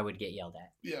that, I would get yelled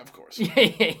at. Yeah, of course.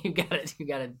 Yeah, you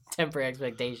gotta temper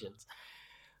expectations.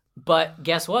 But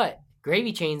guess what?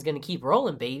 Gravy Train's gonna keep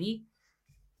rolling, baby.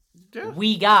 Yeah.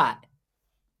 We got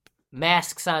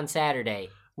Masks on Saturday,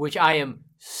 which I am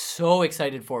so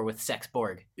excited for with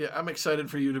Sexborg. Yeah, I'm excited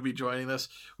for you to be joining this.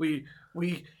 We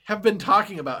have been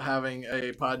talking about having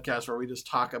a podcast where we just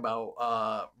talk about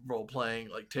role playing,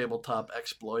 like tabletop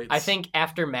exploits. I think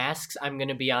after Masks, I'm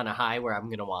gonna be on a high where I'm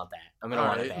gonna want that. I'm gonna All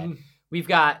want right. it bad. We've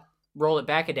got Roll It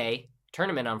Back a Day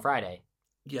tournament on Friday.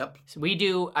 Yep. So we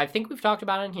do, I think we've talked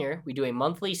about it in here, we do a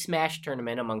monthly Smash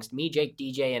tournament amongst me, Jake,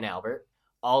 DJ, and Albert.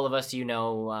 all of us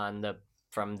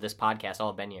from this podcast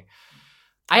all have been here.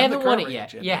 I I'm the haven't won it current yet.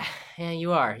 champion. Yeah,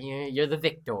 you are. You're the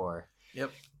victor.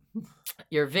 Yep.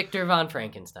 You're Victor von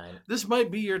Frankenstein. This might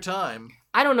be your time.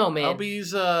 I don't know, man.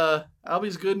 Albie's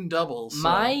good in doubles.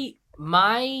 So.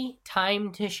 My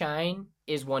time to shine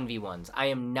is 1v1s. I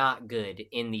am not good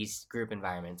in these group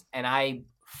environments, and I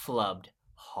flubbed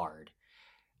hard.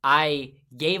 I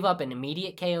gave up an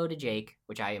immediate KO to Jake,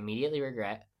 which I immediately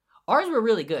regret. Ours were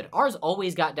really good. Ours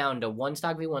always got down to 1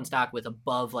 stock v1 stock with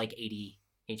above like 80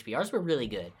 HP. Ours were really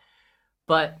good.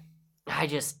 But I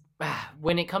just,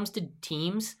 when it comes to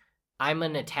teams, I'm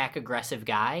an attack aggressive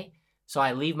guy. So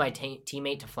I leave my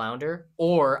teammate to flounder,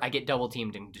 or I get double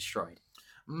teamed and destroyed.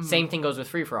 Same thing goes with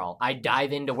free for all. I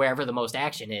dive into wherever the most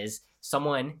action is.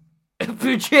 Someone,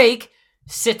 Jake,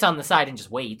 sits on the side and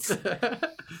just waits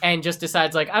and just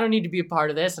decides like, I don't need to be a part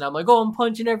of this. And I'm like, oh, I'm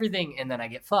punching everything. And then I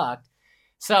get fucked.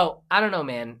 So I don't know,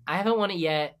 man. I haven't won it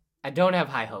yet. I don't have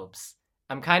high hopes.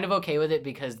 I'm kind of okay with it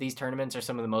because these tournaments are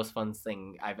some of the most fun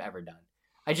thing I've ever done.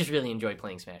 I just really enjoy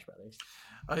playing Smash Brothers.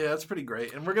 Oh yeah, that's pretty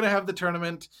great. And we're gonna have the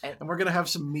tournament, and we're gonna have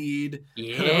some mead.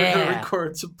 Yeah. And then we're gonna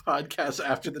record some podcasts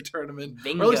after the tournament.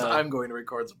 Bingo. Or at least I'm going to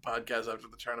record some podcasts after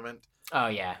the tournament. Oh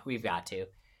yeah, we've got to.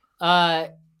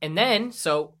 And then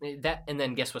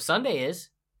guess what Sunday is?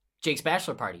 Jake's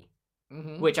bachelor party,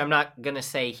 which I'm not gonna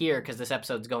say here because this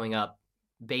episode's going up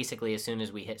basically as soon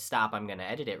as we hit stop. I'm gonna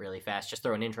edit it really fast, just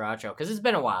throw an intro outro because it's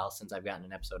been a while since I've gotten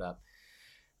an episode up.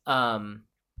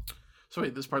 So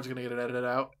wait, this part's gonna get it edited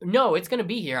out? No, it's gonna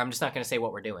be here. I'm just not gonna say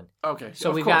what we're doing. Okay, So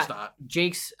of we've course got not.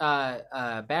 Jake's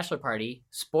bachelor party.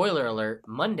 Spoiler alert: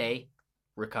 Monday,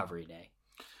 recovery day.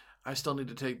 I still need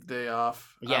to take the day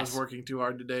off. I Yes. was working too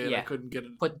hard today, and I Yeah. couldn't get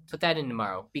it. Put that in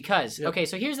tomorrow because Yep. okay.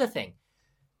 So here's the thing.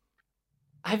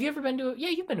 Have you ever been to?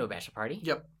 You've been to a bachelor party.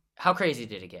 Yep, How crazy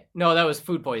did it get? No, that was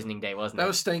food poisoning day, wasn't that it?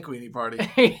 was Stank Weenie party,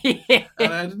 Yeah.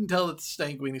 and I didn't tell the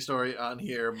Stank Weenie story on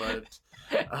here, but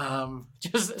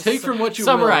Just take from what you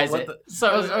summarize will. it.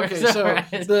 Okay,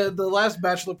 Summarize. so the last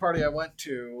bachelor party I went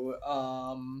to,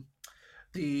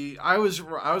 I was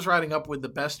riding up with the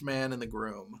best man and the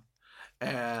groom,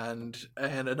 and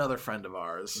another friend of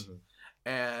ours,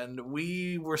 and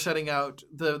we were setting out.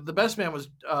 The best man was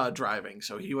driving,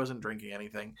 so he wasn't drinking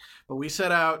anything, but we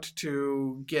set out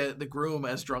to get the groom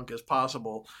as drunk as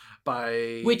possible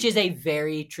Which is a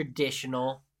very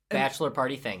traditional bachelor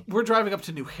party thing. We're driving up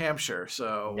to New Hampshire,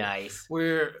 so Nice.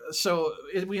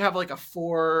 we have like a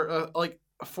 4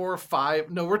 or 5.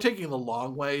 No, we're taking the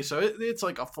long way, so it's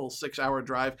like a full 6-hour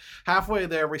drive. Halfway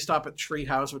there, we stop at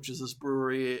Treehouse, which is this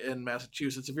brewery in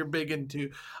Massachusetts. If you're big into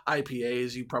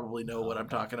IPAs, you probably know what I'm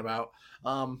talking about.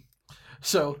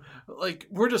 So like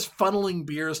we're just funneling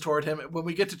beers toward him. When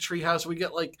we get to Treehouse, we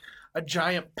get like a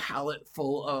giant pallet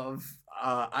full of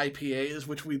IPAs,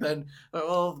 which we then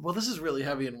well this is really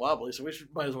heavy and wobbly, so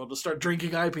might as well just start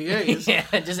drinking IPAs.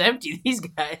 Yeah, just empty these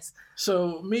guys.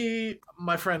 So me,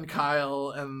 my friend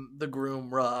Kyle, and the groom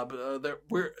Rob,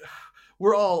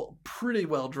 we're all pretty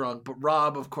well drunk, but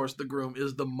Rob, of course, the groom,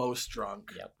 is the most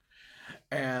drunk. Yep.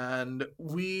 And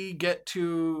we get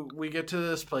to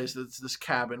this place that's this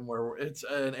cabin where it's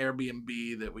an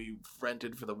Airbnb that we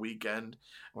rented for the weekend.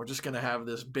 We're just gonna have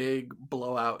this big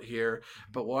blowout here,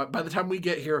 but by the time we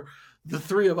get here, the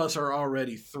three of us are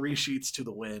already 3 sheets to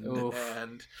the wind. Oof.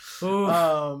 And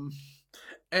Oof.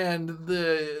 and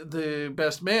the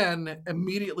best man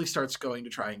immediately starts going to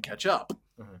try and catch up.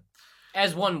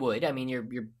 As one would. I mean, you're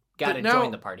got to But now-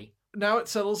 join the party. Now it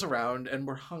settles around, and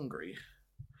we're hungry.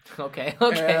 Okay.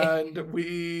 And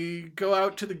we go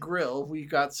out to the grill. We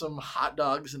got some hot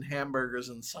dogs and hamburgers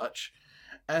and such.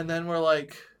 And then we're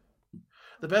like,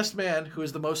 the best man, who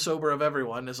is the most sober of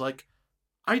everyone, is like,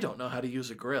 I don't know how to use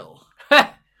a grill.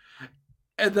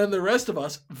 And then the rest of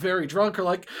us, very drunk, are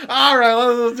like, all right,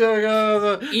 let's do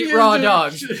it. Eat raw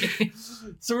dogs.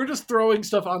 So we're just throwing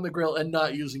stuff on the grill and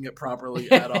not using it properly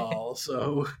at all.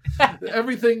 So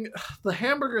everything, the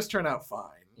hamburgers turn out fine.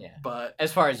 Yeah. But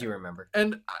As far as you remember.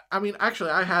 and I mean,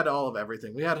 actually, I had all of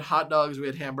everything. We had hot dogs, we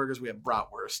had hamburgers, we had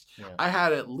bratwurst. Yeah. I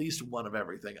had at least one of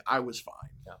everything. I was fine.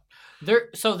 There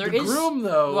is The groom,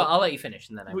 though, Well, I'll let you finish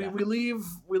and then I we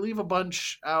leave a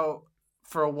bunch out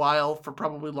for a while, for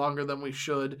probably longer than we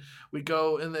should. We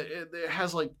go in it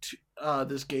has like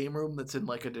this game room that's in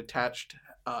like a detached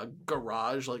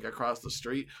garage like across the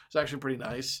street. It's actually pretty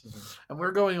nice. And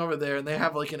we're going over there, and they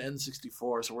have like an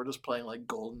N64, so we're just playing like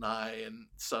GoldenEye and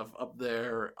stuff up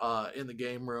there in the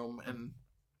game room. And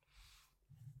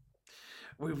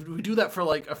we do that for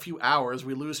like a few hours.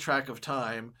 We lose track of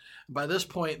time. By this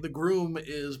point, the groom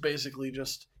is basically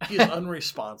he's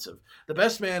unresponsive. The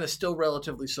best man is still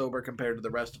relatively sober compared to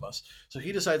the rest of us. So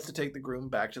he decides to take the groom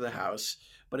back to the house.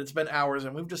 But it's been hours,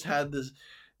 and we've just had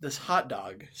this hot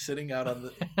dog sitting out on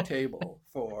the table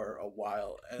for a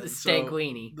while. And the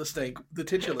stankwini. The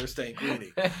titular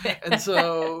stankwini. And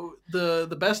so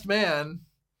the best man,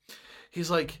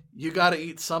 he's like, you got to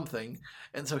eat something.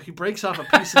 And so he breaks off a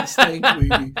piece of the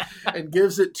stankwini and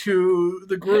gives it to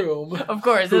the groom. Of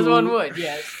course, as one would,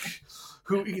 yes.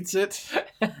 Who eats it.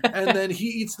 And then he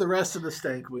eats the rest of the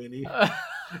stankwini.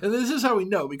 And this is how we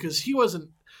know, because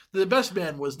the best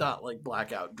man was not like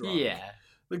blackout drunk. Yeah.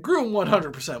 The groom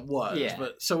 100% was. Yeah.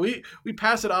 But so we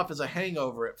pass it off as a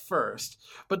hangover at first.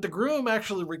 But the groom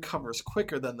actually recovers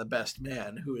quicker than the best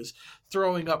man, who is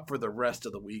throwing up for the rest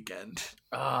of the weekend.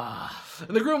 And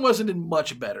the groom wasn't in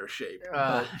much better shape.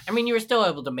 I mean, you were still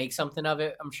able to make something of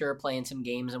it, I'm sure, playing some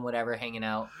games and whatever, hanging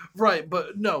out. Right,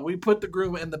 but no, we put the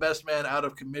groom and the best man out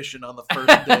of commission on the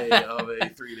first day of a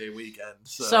 3-day weekend.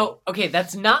 So, okay,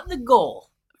 that's not the goal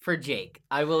for Jake.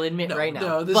 I will admit right now.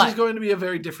 No, this is going to be a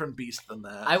very different beast than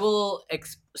that. I will.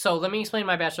 So let me explain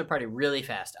my bachelor party really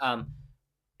fast.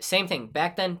 Same thing.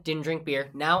 Back then, didn't drink beer.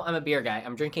 Now I'm a beer guy.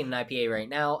 I'm drinking an IPA right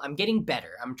now. I'm getting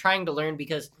better. I'm trying to learn,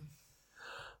 because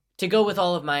to go with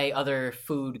all of my other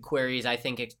food queries, I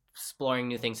think exploring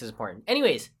new things is important.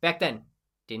 Anyways, back then,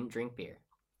 didn't drink beer.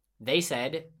 They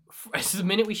said, the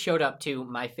minute we showed up to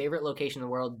my favorite location in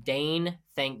the world, Dane,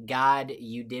 thank God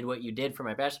you did what you did for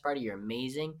my bachelor party. You're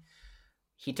amazing.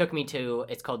 He took me to,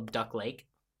 it's called Duck Lake.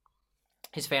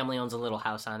 His family owns a little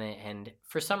house on it, and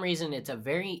for some reason, it's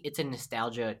a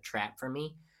nostalgia trap for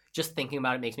me. Just thinking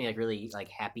about it makes me like really like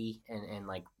happy and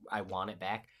like I want it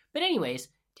back. But anyways,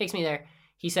 takes me there.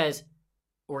 He says,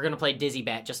 we're going to play Dizzy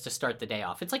Bat just to start the day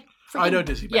off. It's like I know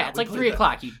Dizzy Bat. Yeah, it's like 3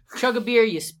 o'clock. You chug a beer,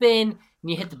 you spin, and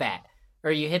you hit the bat.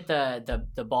 Or you hit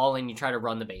the ball and you try to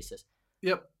run the bases.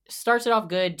 Yep. Starts it off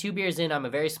good. 2 beers in, I'm a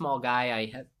very small guy. I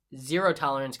have zero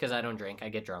tolerance because I don't drink. I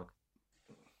get drunk.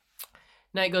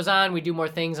 Night goes on. We do more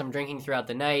things. I'm drinking throughout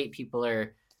the night. People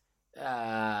are...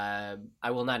 I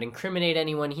will not incriminate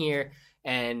anyone here.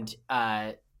 And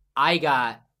I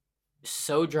got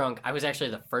so drunk. I was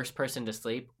actually the first person to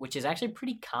sleep, which is actually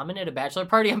pretty common at a bachelor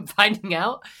party, I'm finding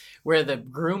out, where the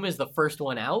groom is the first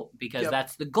one out, because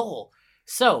that's the goal.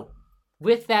 So,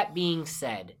 with that being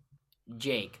said,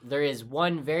 Jake, there is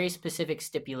one very specific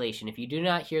stipulation. If you do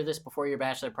not hear this before your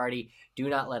bachelor party, do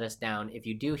not let us down. If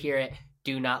you do hear it,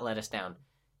 do not let us down.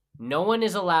 No one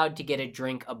is allowed to get a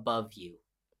drink above you.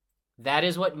 That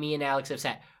is what me and Alex have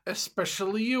said.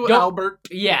 Especially you, Albert.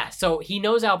 Yeah, so he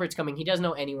knows Albert's coming. He doesn't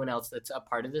know anyone else that's a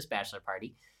part of this bachelor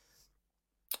party.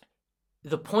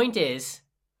 The point is,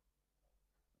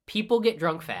 people get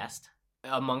drunk fast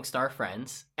amongst our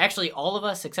friends. Actually, all of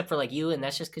us, except for like you, and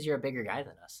that's just because you're a bigger guy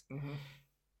than us. Mm-hmm.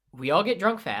 We all get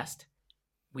drunk fast.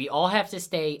 We all have to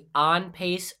stay on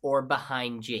pace or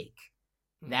behind Jake.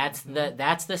 That's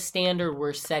the standard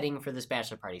we're setting for this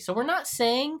bachelor party. So we're not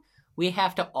saying we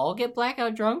have to all get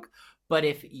blackout drunk, but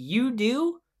if you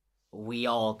do, we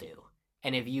all do.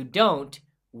 And if you don't,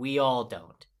 we all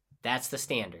don't. That's the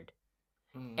standard.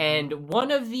 Mm-hmm. And one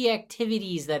of the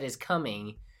activities that is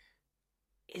coming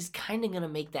is kind of going to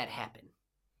make that happen.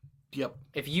 Yep.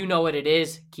 If you know what it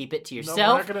is, keep it to yourself.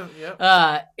 No, we're not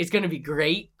gonna, it's going to be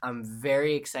great. I'm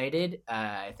very excited.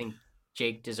 I think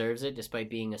Jake deserves it, despite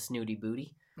being a snooty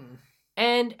booty. Hmm.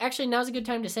 And actually, now's a good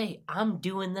time to say, I'm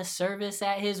doing the service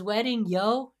at his wedding,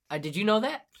 yo. Did you know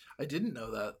that? I didn't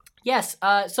know that. Yes.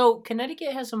 So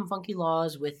Connecticut has some funky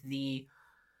laws with the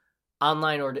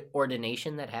online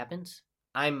ordination that happens.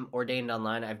 I'm ordained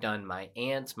online. I've done my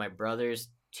aunt's, my brother's,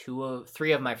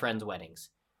 3 of my friends' weddings.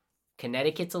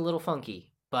 Connecticut's a little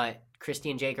funky, but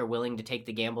Christy and Jake are willing to take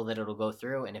the gamble that it'll go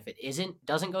through, and if it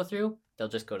doesn't go through, they'll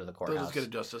just go to the courthouse. They'll just get a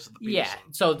justice of the peace. Yeah,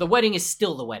 so the wedding is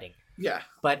still the wedding. Yeah.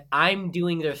 But I'm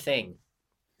doing their thing.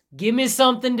 Give me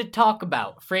something to talk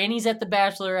about. Franny's at the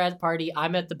bachelorette party.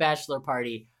 I'm at the bachelor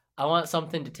party. I want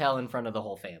something to tell in front of the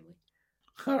whole family.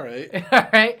 All right. All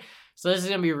right? So this is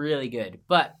going to be really good.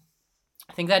 But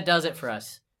I think that does it for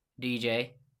us,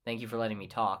 DJ. Thank you for letting me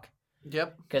talk.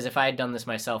 Yep. Because if I had done this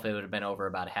myself, it would have been over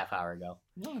about a half hour ago.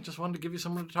 No, I just wanted to give you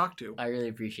someone to talk to. I really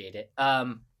appreciate it.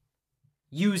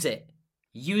 Use it.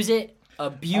 Use it.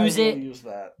 Abuse it. Use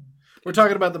that. We're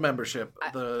talking about the membership.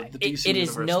 The DC It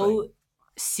is no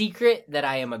secret that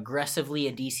I am aggressively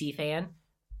a DC fan.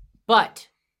 But,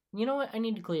 you know what? I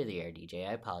need to clear the air, DJ.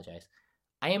 I apologize.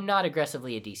 I am not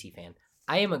aggressively a DC fan.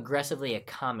 I am aggressively a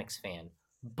comics fan.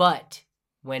 But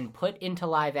when put into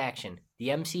live action, the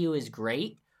MCU is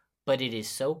great, but it is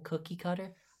so cookie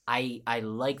cutter. I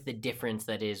like the difference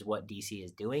that is what DC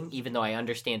is doing, even though I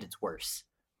understand it's worse.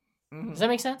 Does that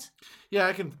make sense? Yeah,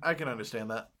 I can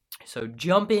understand that. So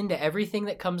jump into everything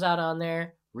that comes out on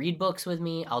there. Read books with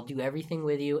me. I'll do everything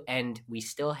with you. And we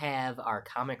still have our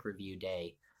comic review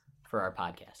day for our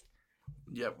podcast.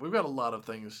 Yep, we've got a lot of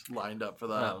things lined up for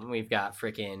that. We've got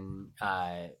freaking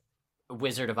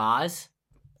Wizard of Oz.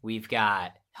 We've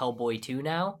got Hellboy 2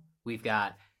 now. We've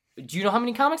got... Do you know how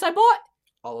many comics I bought?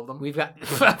 All of them? We've got...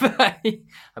 I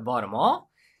bought them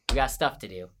all. We got stuff to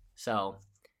do. So...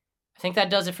 I think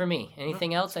that does it for me.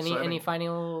 Anything else? Any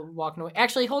final walking away?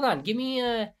 Actually, hold on. Give me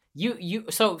a you.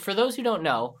 So for those who don't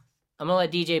know, I'm gonna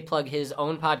let DJ plug his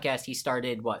own podcast. He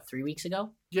started 3 weeks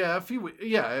ago. Yeah,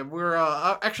 we're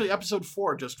actually episode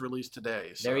 4 just released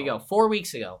today. So. There you go. 4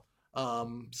 weeks ago.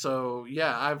 So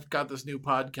yeah, I've got this new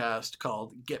podcast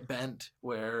called Get Bent,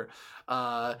 where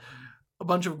a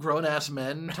bunch of grown ass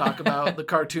men talk about the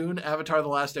cartoon Avatar: The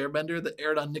Last Airbender that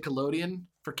aired on Nickelodeon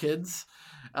for kids.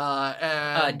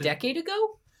 And a decade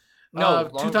ago? No,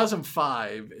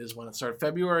 2005 is when it started.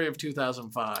 February of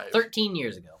 2005. 13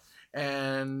 years ago.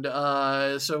 And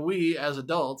so we, as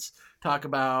adults, talk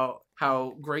about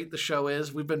how great the show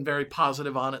is. We've been very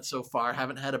positive on it so far.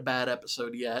 Haven't had a bad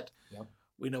episode yet. Yep.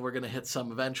 We know we're going to hit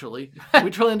some eventually.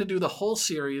 We plan to do the whole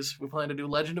series. We plan to do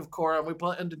Legend of Korra. And we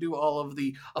plan to do all of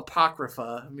the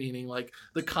Apocrypha, meaning like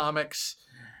the comics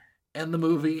and the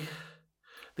movie,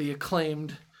 the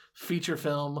acclaimed feature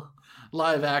film,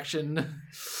 live action,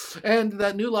 and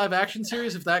that new live action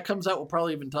series. If that comes out, we'll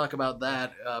probably even talk about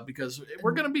that because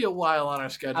we're going to be a while on our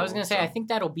schedule. I was going to say, I think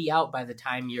that'll be out by the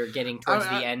time you're getting towards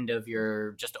the end of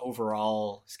your just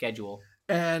overall schedule.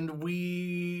 And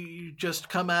we just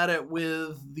come at it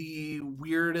with the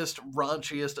weirdest,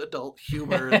 raunchiest adult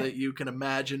humor that you can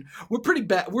imagine. We're pretty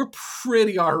bad. We're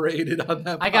pretty R-rated on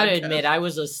that podcast. I got to admit, I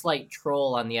was a slight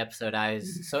troll on the episodes I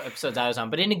was on,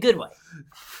 but in a good way.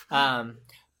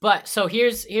 But so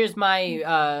here's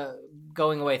my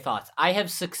going away thoughts. I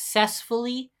have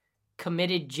successfully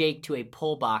committed Jake to a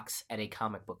pull box at a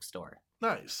comic book store.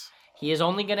 Nice. He is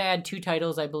only going to add 2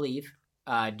 titles, I believe.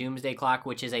 Doomsday Clock,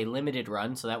 which is a limited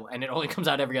run, and it only comes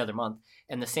out every other month,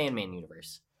 and the Sandman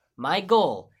universe. My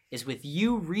goal is with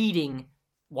you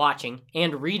watching,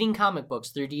 and reading comic books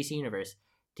through DC Universe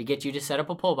to get you to set up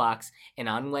a pull box, and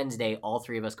on Wednesday, all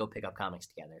 3 of us go pick up comics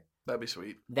together. That'd be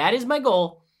sweet. That is my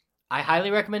goal. I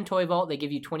highly recommend Toy Vault. They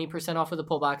give you 20% off with the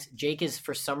pull box. Jake is,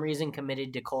 for some reason,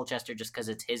 committed to Colchester just because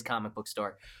it's his comic book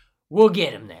store. We'll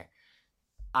get him there.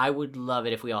 I would love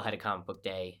it if we all had a comic book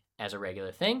day as a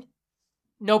regular thing.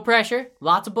 No pressure.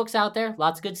 Lots of books out there.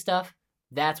 Lots of good stuff.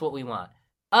 That's what we want.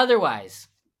 Otherwise,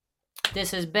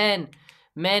 this has been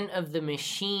Men of the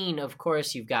Machine. Of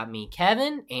course, you've got me,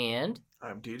 Kevin, and...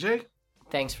 I'm DJ.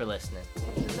 Thanks for listening.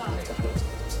 It's alive.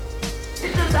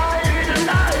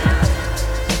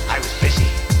 I was busy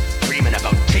dreaming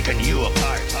about taking you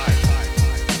apart.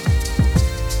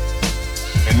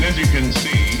 And as you can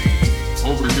see,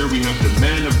 over here we have the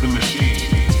Men of the Machine.